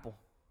different apple.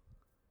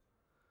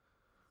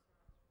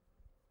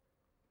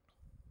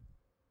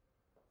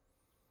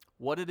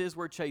 What it is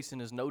we're chasing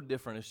is no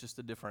different. It's just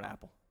a different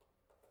apple.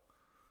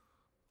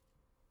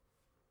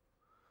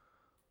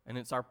 And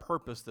it's our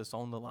purpose that's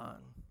on the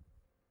line.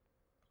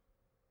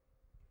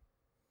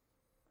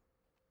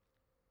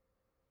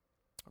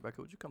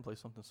 Rebecca, would you come play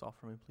something soft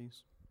for me,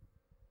 please?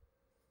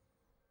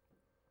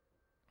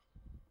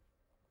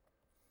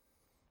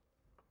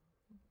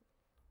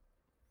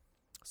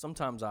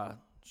 Sometimes I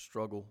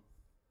struggle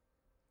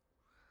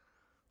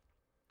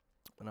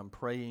when I'm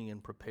praying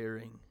and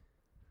preparing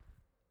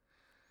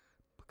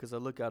because I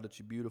look out at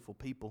you beautiful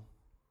people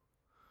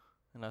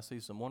and I see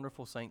some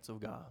wonderful saints of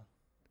God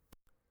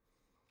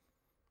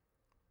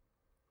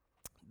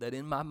that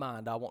in my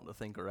mind I want to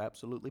think are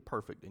absolutely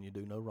perfect and you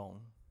do no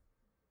wrong.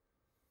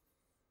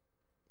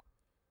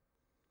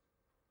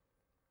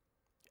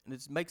 And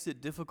it makes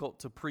it difficult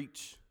to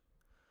preach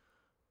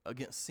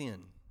against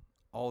sin,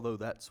 although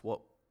that's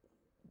what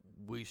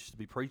we should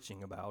be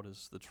preaching about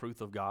is the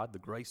truth of God, the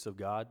grace of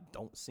God.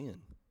 Don't sin.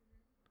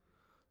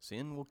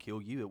 Sin will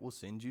kill you. It will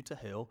send you to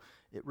hell.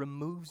 It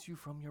removes you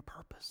from your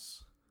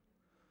purpose.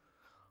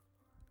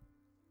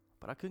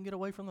 But I couldn't get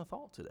away from the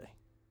thought today.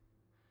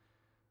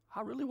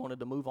 I really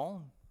wanted to move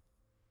on.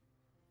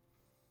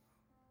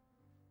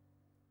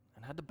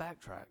 And had to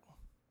backtrack.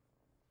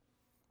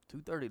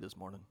 2:30 this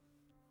morning.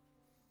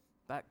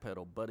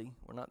 Backpedal, buddy.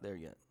 We're not there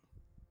yet.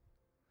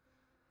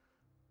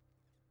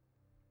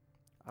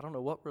 I don't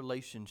know what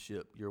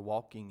relationship you're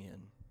walking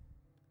in,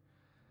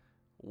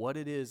 what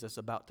it is that's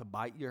about to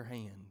bite your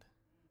hand,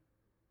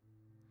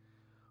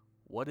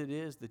 what it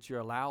is that you're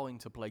allowing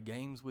to play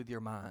games with your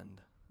mind,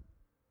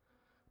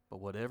 but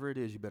whatever it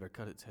is, you better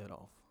cut its head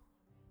off.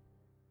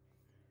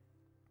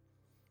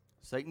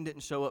 Satan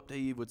didn't show up to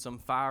Eve with some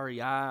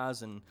fiery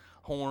eyes and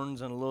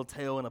horns and a little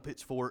tail and a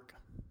pitchfork.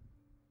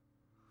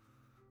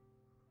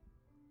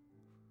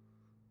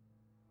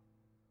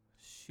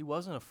 She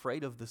wasn't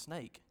afraid of the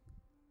snake.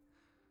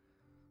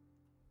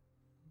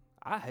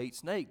 I hate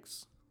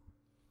snakes.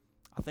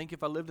 I think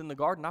if I lived in the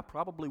garden, I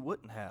probably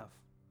wouldn't have.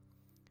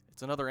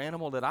 It's another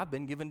animal that I've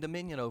been given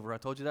dominion over. I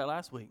told you that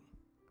last week.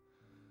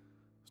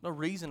 There's no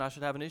reason I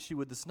should have an issue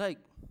with the snake.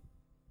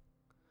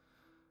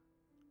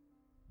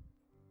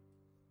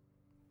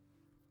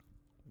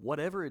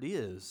 Whatever it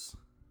is,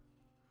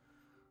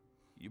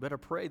 you better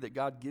pray that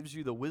God gives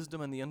you the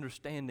wisdom and the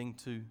understanding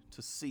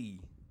to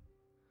see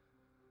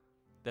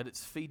that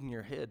it's feeding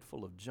your head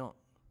full of junk.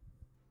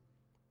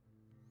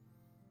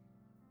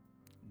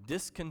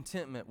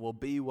 Discontentment will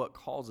be what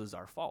causes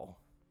our fall.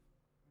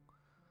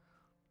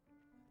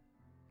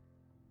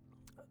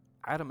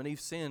 Adam and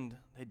Eve sinned.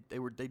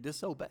 They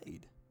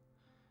disobeyed.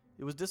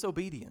 It was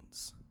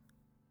disobedience.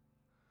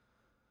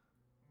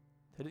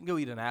 They didn't go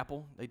eat an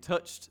apple. They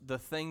touched the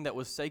thing that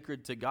was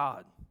sacred to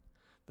God,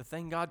 the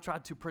thing God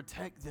tried to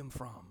protect them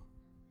from.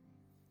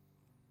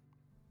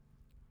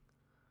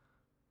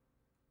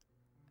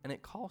 And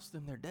it cost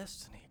them their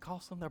destiny. It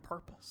cost them their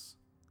purpose.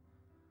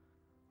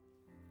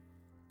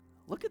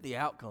 Look at the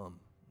outcome.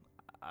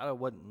 I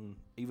wasn't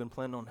even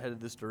planning on headed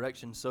this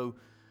direction. So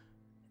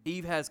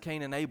Eve has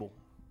Cain and Abel.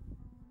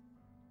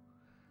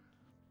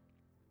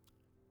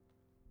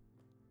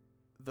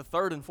 the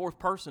third and fourth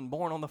person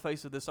born on the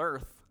face of this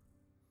earth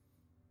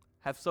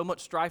have so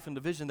much strife and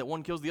division that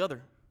one kills the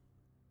other?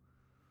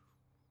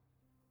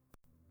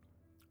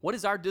 What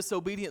is our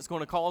disobedience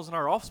going to cause in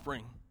our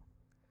offspring?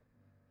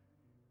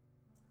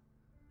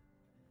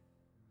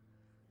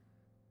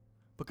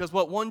 Because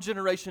what one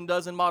generation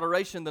does in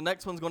moderation, the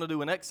next one's going to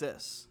do in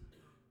excess.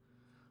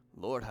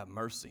 Lord, have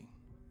mercy.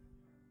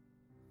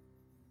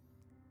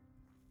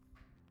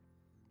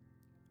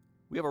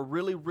 We have a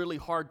really, really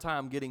hard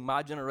time getting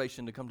my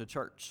generation to come to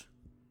church.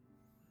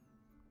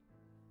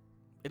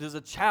 It is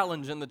a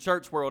challenge in the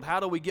church world. How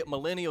do we get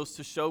millennials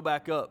to show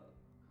back up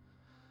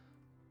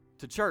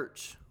to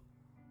church?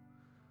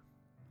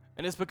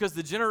 And it's because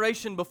the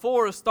generation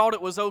before us thought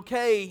it was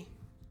okay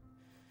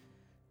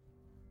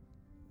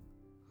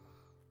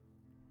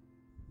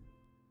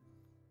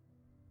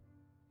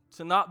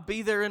to not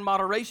be there in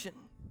moderation.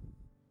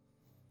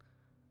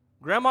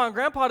 Grandma and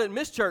Grandpa didn't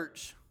miss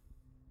church,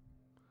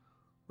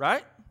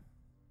 right?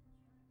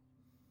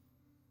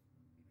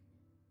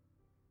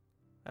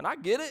 And I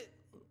get it.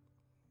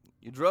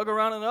 You drug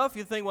around enough,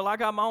 you think, well, I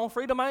got my own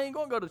freedom, I ain't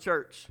going to go to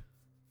church.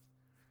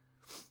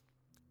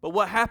 But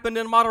what happened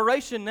in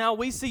moderation, now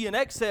we see in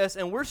excess,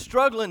 and we're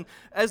struggling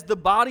as the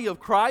body of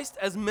Christ,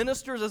 as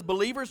ministers, as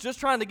believers,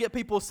 just trying to get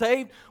people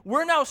saved.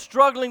 We're now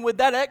struggling with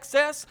that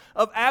excess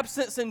of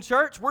absence in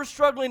church. We're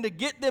struggling to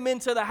get them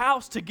into the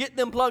house, to get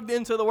them plugged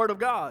into the Word of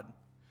God.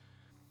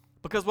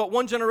 Because what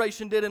one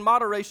generation did in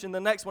moderation, the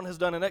next one has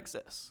done in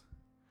excess.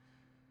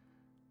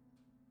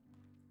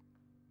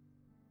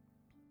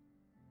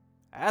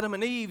 Adam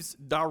and Eve's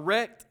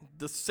direct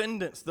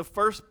descendants, the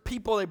first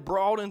people they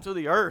brought into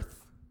the earth,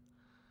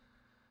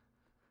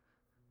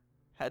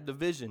 had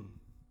division,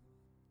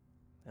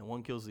 and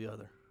one kills the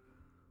other.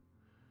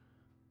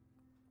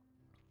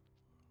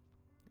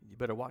 You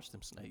better watch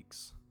them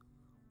snakes.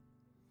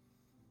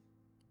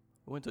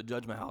 We went to a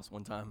judgment house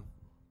one time.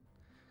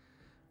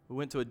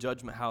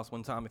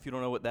 If you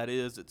don't know what that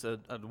is, it's a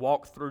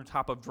walk-through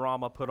type of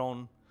drama put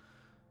on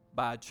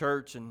by a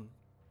church, and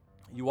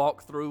you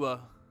walk through a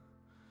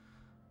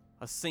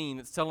scene.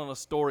 It's telling a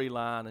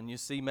storyline, and you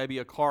see maybe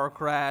a car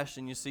crash,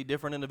 and you see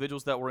different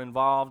individuals that were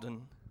involved,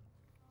 and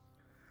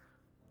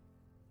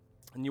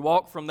you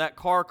walk from that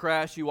car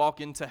crash, you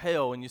walk into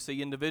hell, and you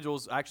see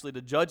individuals, actually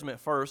the judgment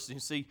first. You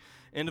see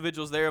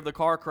individuals there of the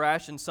car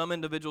crash, and some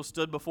individuals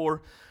stood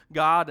before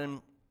God,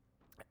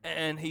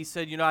 and he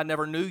said, I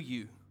never knew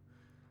you.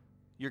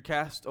 You're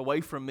cast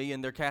away from me,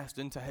 and they're cast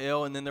into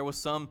hell. And then there was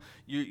some,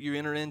 you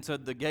enter into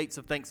the gates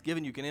of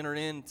thanksgiving. You can enter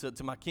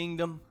into my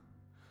kingdom.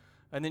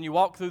 And then you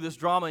walk through this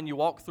drama, and you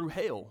walk through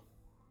hell.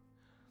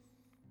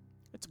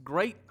 It's a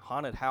great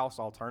haunted house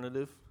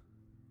alternative.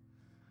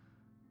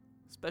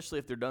 Especially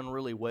if they're done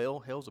really well.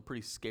 Hell's a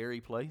pretty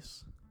scary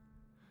place.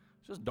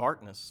 It's just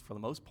darkness for the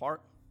most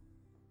part.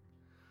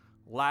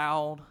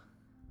 Loud.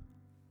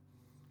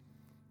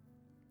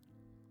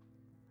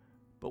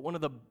 But one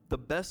of the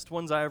best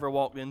ones I ever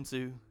walked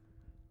into,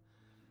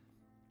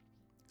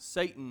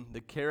 Satan,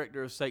 the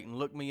character of Satan,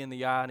 looked me in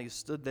the eye, and he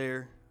stood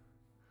there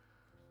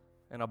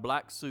in a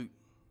black suit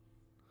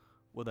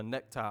with a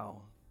necktie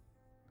on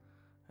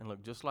and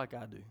looked just like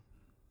I do.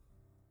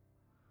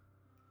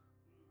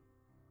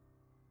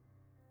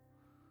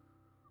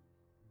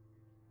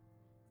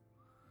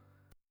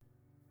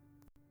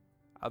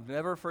 I've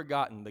never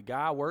forgotten, the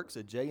guy works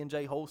at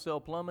J&J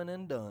Wholesale Plumbing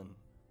in Dunn.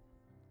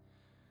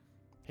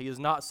 He is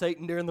not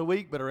Satan during the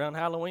week, but around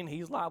Halloween,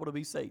 he's liable to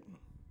be Satan.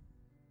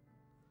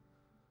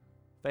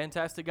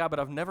 Fantastic guy, but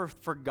I've never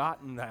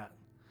forgotten that.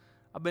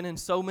 I've been in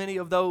so many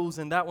of those,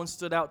 and that one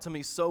stood out to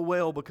me so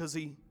well because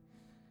he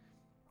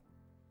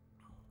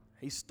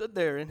stood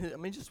there,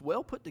 and just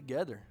well put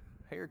together.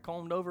 Hair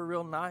combed over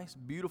real nice,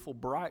 beautiful,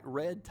 bright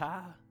red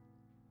tie.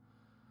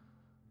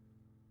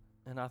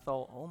 And I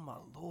thought, oh my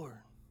Lord.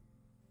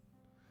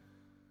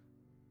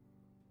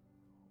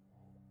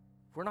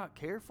 If we're not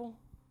careful,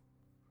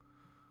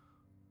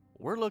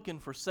 we're looking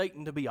for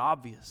Satan to be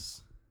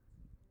obvious.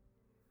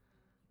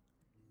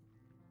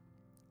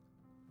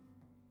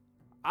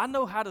 I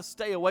know how to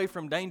stay away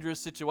from dangerous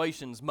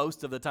situations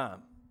most of the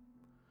time,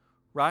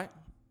 right?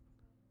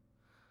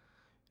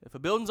 If a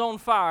building's on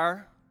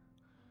fire,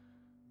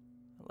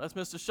 unless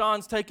Mr.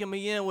 Sean's taking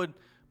me in with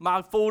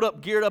my folded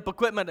up, geared up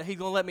equipment that he's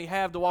going to let me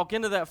have to walk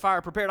into that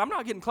fire prepared, I'm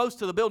not getting close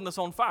to the building that's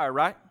on fire,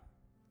 right?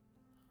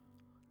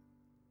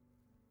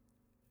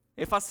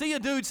 If I see a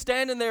dude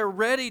standing there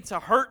ready to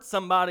hurt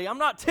somebody, I'm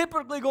not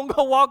typically going to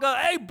go walk up,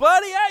 hey,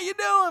 buddy, how you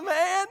doing,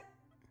 man?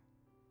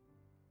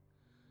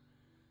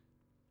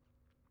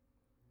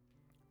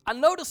 I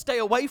know to stay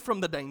away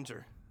from the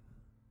danger.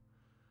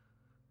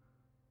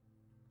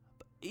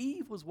 But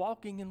Eve was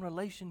walking in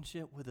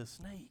relationship with a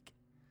snake.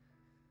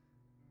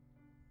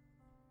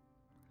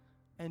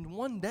 And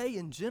one day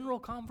in general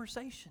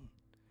conversation,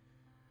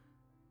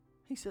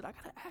 he said, I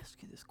got to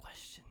ask you this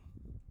question.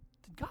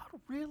 Did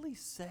God really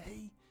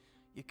say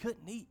you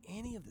couldn't eat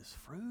any of this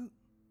fruit?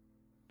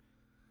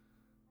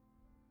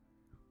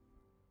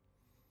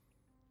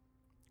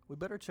 We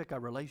better check our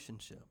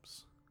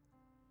relationships.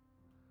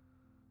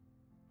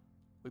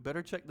 We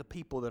better check the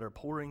people that are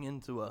pouring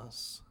into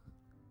us.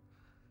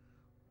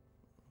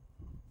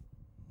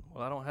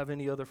 Well, I don't have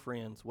any other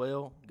friends.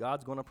 Well,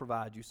 God's going to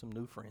provide you some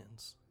new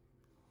friends.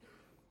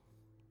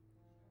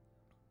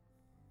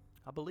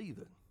 I believe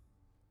it.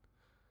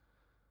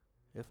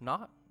 If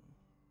not,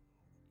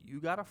 you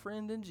got a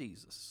friend in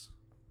Jesus.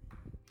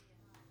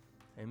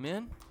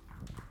 Amen?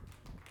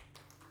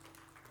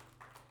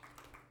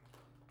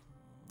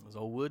 As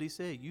old Woody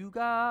said, you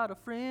got a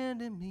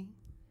friend in me.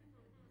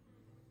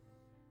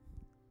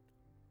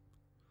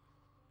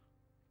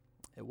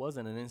 It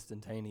wasn't an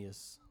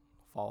instantaneous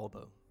fall,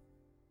 though.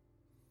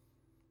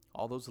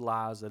 All those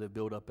lies that have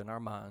built up in our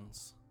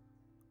minds.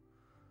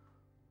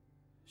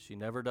 She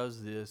never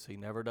does this. He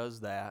never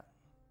does that.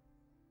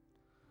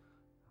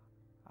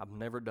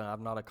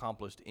 I've not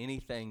accomplished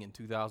anything in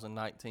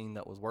 2019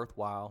 that was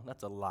worthwhile.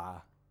 That's a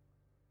lie.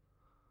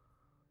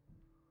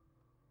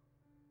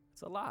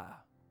 It's a lie.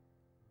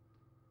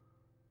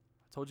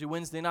 I told you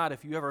Wednesday night,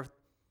 if you ever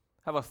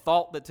have a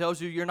thought that tells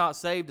you you're not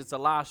saved, it's a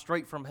lie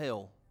straight from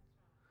hell.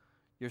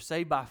 You're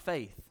saved by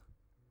faith.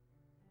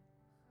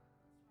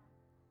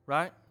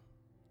 Right?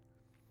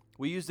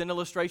 We used an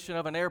illustration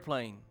of an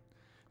airplane.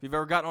 If you've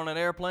ever gotten on an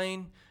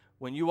airplane,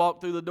 when you walk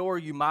through the door,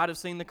 you might have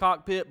seen the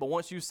cockpit, but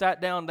once you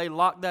sat down, they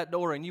locked that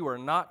door and you are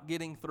not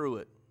getting through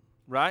it.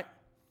 Right?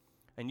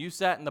 And you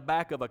sat in the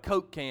back of a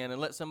Coke can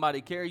and let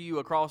somebody carry you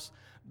across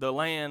the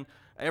land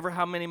ever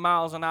how many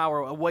miles an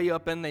hour way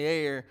up in the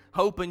air,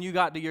 hoping you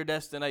got to your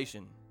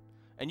destination.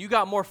 And you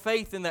got more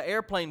faith in the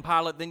airplane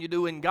pilot than you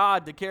do in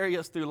God to carry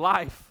us through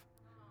life.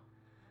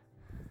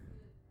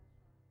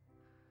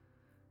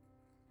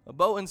 A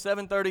Boeing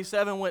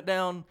 737 went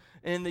down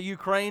in the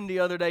Ukraine the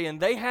other day, and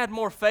they had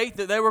more faith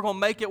that they were going to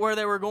make it where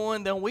they were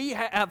going than we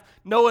have,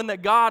 knowing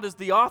that God is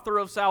the author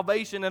of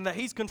salvation and that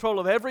He's control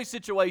of every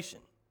situation.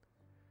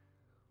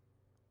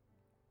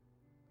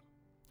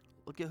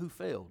 Look at who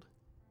failed.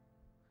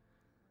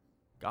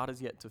 God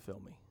has yet to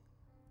fail me.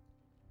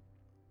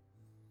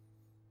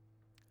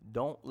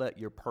 Don't let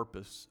your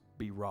purpose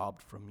be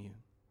robbed from you.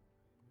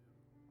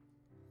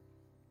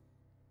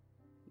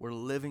 We're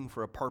living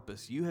for a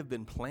purpose. You have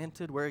been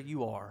planted where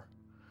you are.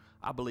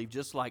 I believe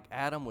just like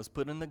Adam was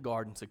put in the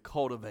garden to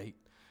cultivate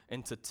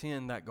and to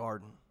tend that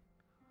garden.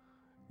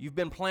 You've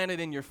been planted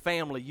in your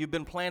family. You've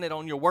been planted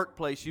on your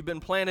workplace. You've been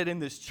planted in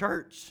this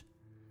church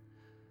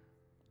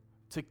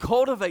to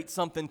cultivate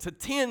something, to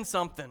tend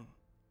something.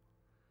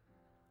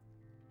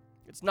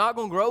 It's not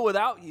going to grow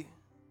without you.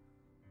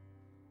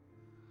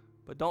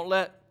 But don't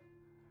let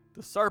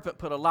the serpent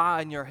put a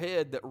lie in your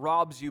head that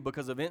robs you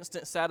because of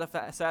instant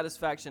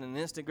satisfaction and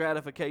instant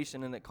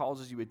gratification, and it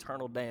causes you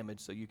eternal damage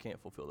so you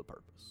can't fulfill the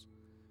purpose.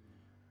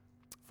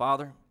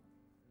 Father,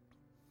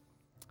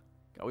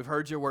 God, we've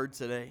heard your word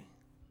today.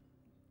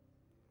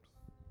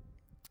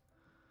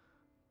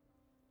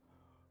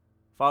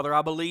 Father,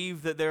 I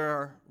believe that there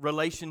are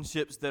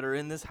relationships that are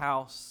in this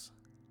house,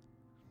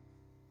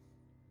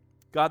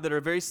 God, that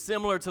are very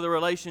similar to the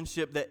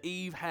relationship that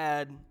Eve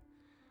had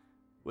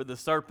with the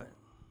serpent.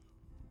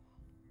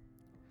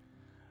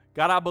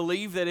 God, I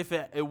believe that if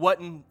it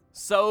wasn't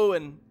so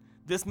and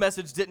this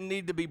message didn't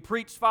need to be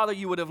preached, Father,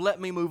 you would have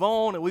let me move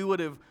on and we would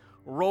have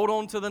rolled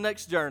on to the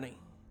next journey.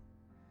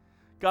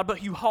 God,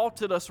 but you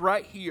halted us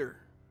right here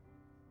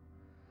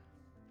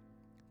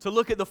to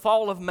look at the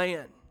fall of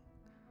man,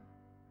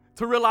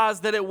 to realize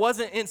that it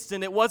wasn't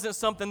instant, it wasn't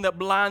something that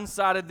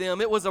blindsided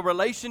them. It was a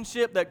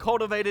relationship that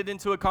cultivated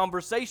into a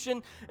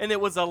conversation, and it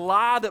was a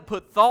lie that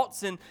put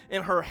thoughts in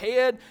her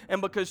head,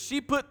 and because she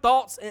put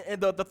thoughts,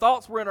 and the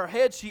thoughts were in her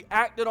head, she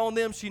acted on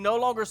them. She no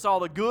longer saw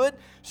the good.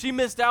 She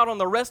missed out on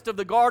the rest of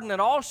the garden, and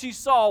all she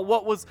saw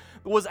what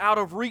was out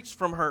of reach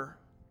from her.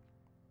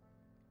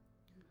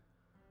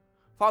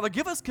 Father,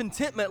 give us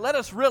contentment. Let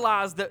us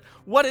realize that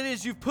what it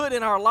is you've put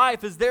in our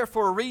life is there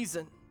for a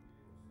reason.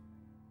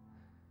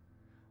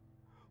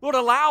 Lord,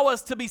 allow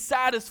us to be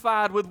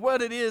satisfied with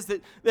what it is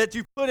that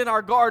you put in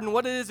our garden,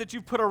 what it is that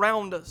you put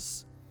around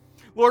us.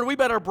 Lord, we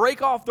better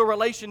break off the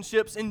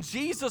relationships in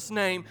Jesus'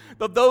 name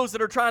of those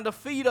that are trying to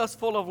feed us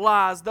full of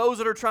lies, those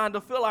that are trying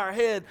to fill our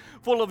head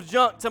full of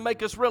junk to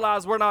make us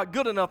realize we're not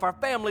good enough, our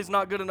family's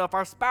not good enough,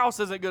 our spouse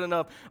isn't good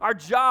enough, our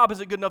job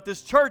isn't good enough,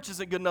 this church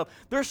isn't good enough.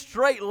 They're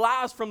straight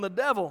lies from the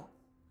devil.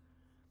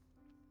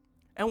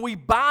 And we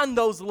bind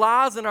those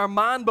lies in our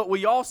mind, but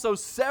we also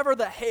sever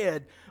the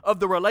head of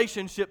the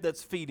relationship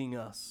that's feeding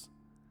us.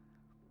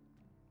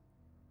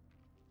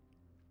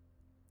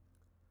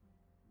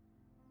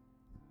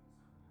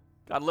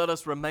 God, let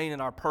us remain in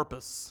our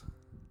purpose.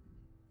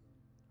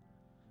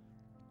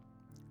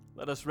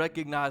 Let us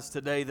recognize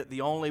today that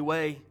the only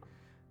way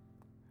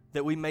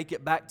that we make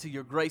it back to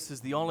your grace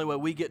is the only way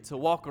we get to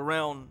walk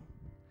around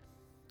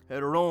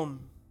at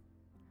Rome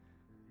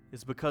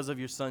is because of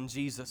your Son,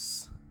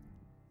 Jesus.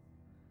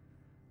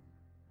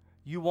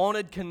 You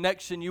wanted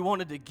connection. You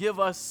wanted to give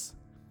us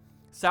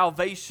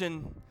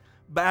salvation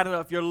bad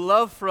enough. Your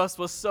love for us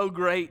was so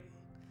great.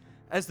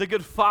 As the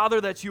good Father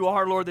that you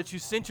are, Lord, that you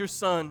sent your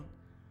Son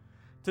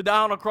to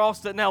die on a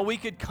cross that now we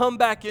could come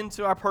back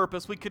into our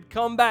purpose. We could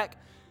come back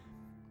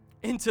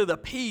into the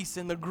peace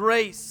and the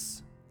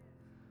grace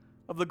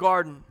of the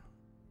garden.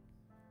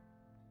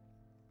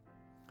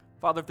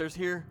 Father, if there's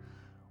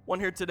one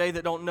here today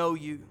that don't know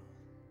you,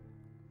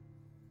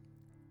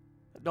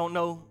 that don't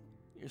know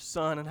your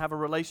Son and have a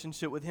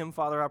relationship with him,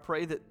 Father, I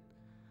pray that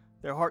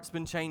their heart's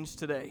been changed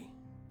today.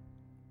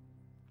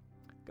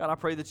 God, I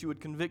pray that you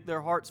would convict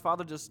their hearts.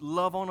 Father, just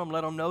love on them.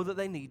 Let them know that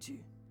they need you.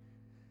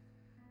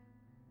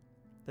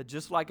 That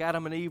just like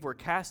Adam and Eve were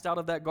cast out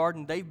of that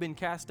garden, they've been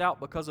cast out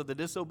because of the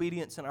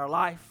disobedience in our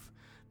life,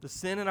 the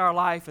sin in our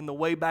life, and the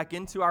way back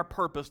into our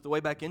purpose, the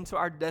way back into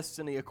our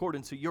destiny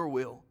according to your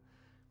will,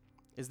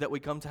 is that we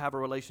come to have a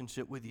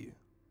relationship with you.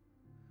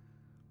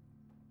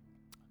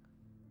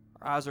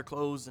 Our eyes are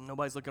closed and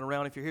nobody's looking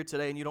around. If you're here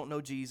today and you don't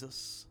know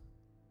Jesus,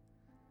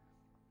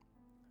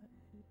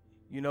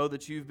 you know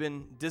that you've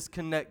been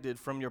disconnected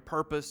from your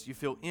purpose. You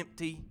feel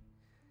empty.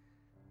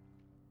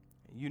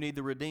 You need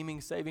the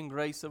redeeming, saving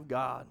grace of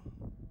God.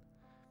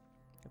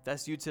 If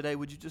that's you today,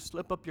 would you just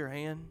slip up your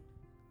hand?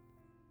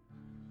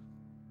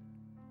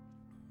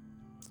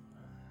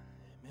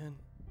 Amen.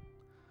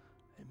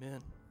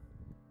 Amen.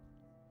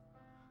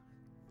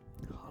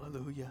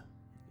 Hallelujah.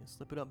 You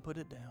slip it up and put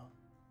it down.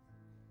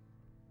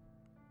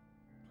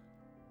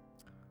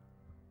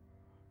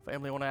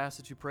 Family, I want to ask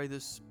that you pray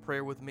this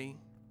prayer with me.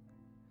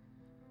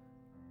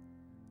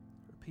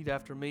 Repeat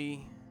after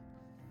me.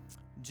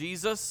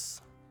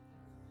 Jesus,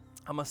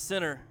 I'm a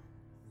sinner,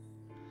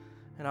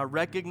 and I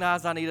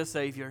recognize I need a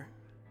Savior.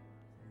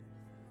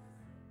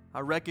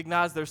 I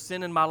recognize there's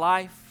sin in my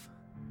life.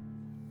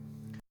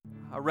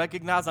 I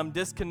recognize I'm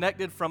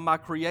disconnected from my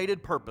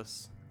created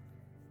purpose.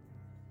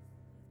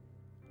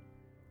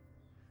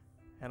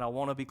 And I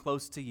want to be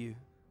close to you.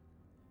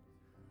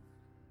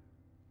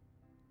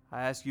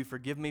 I ask you,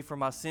 forgive me for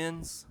my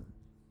sins.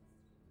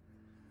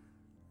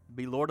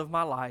 Be Lord of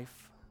my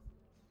life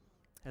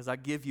as I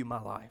give you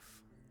my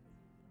life.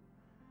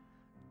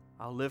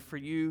 I'll live for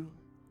you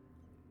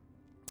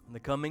in the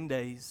coming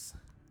days.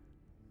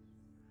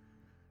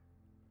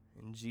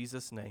 In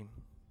Jesus' name,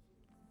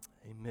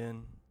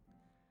 amen.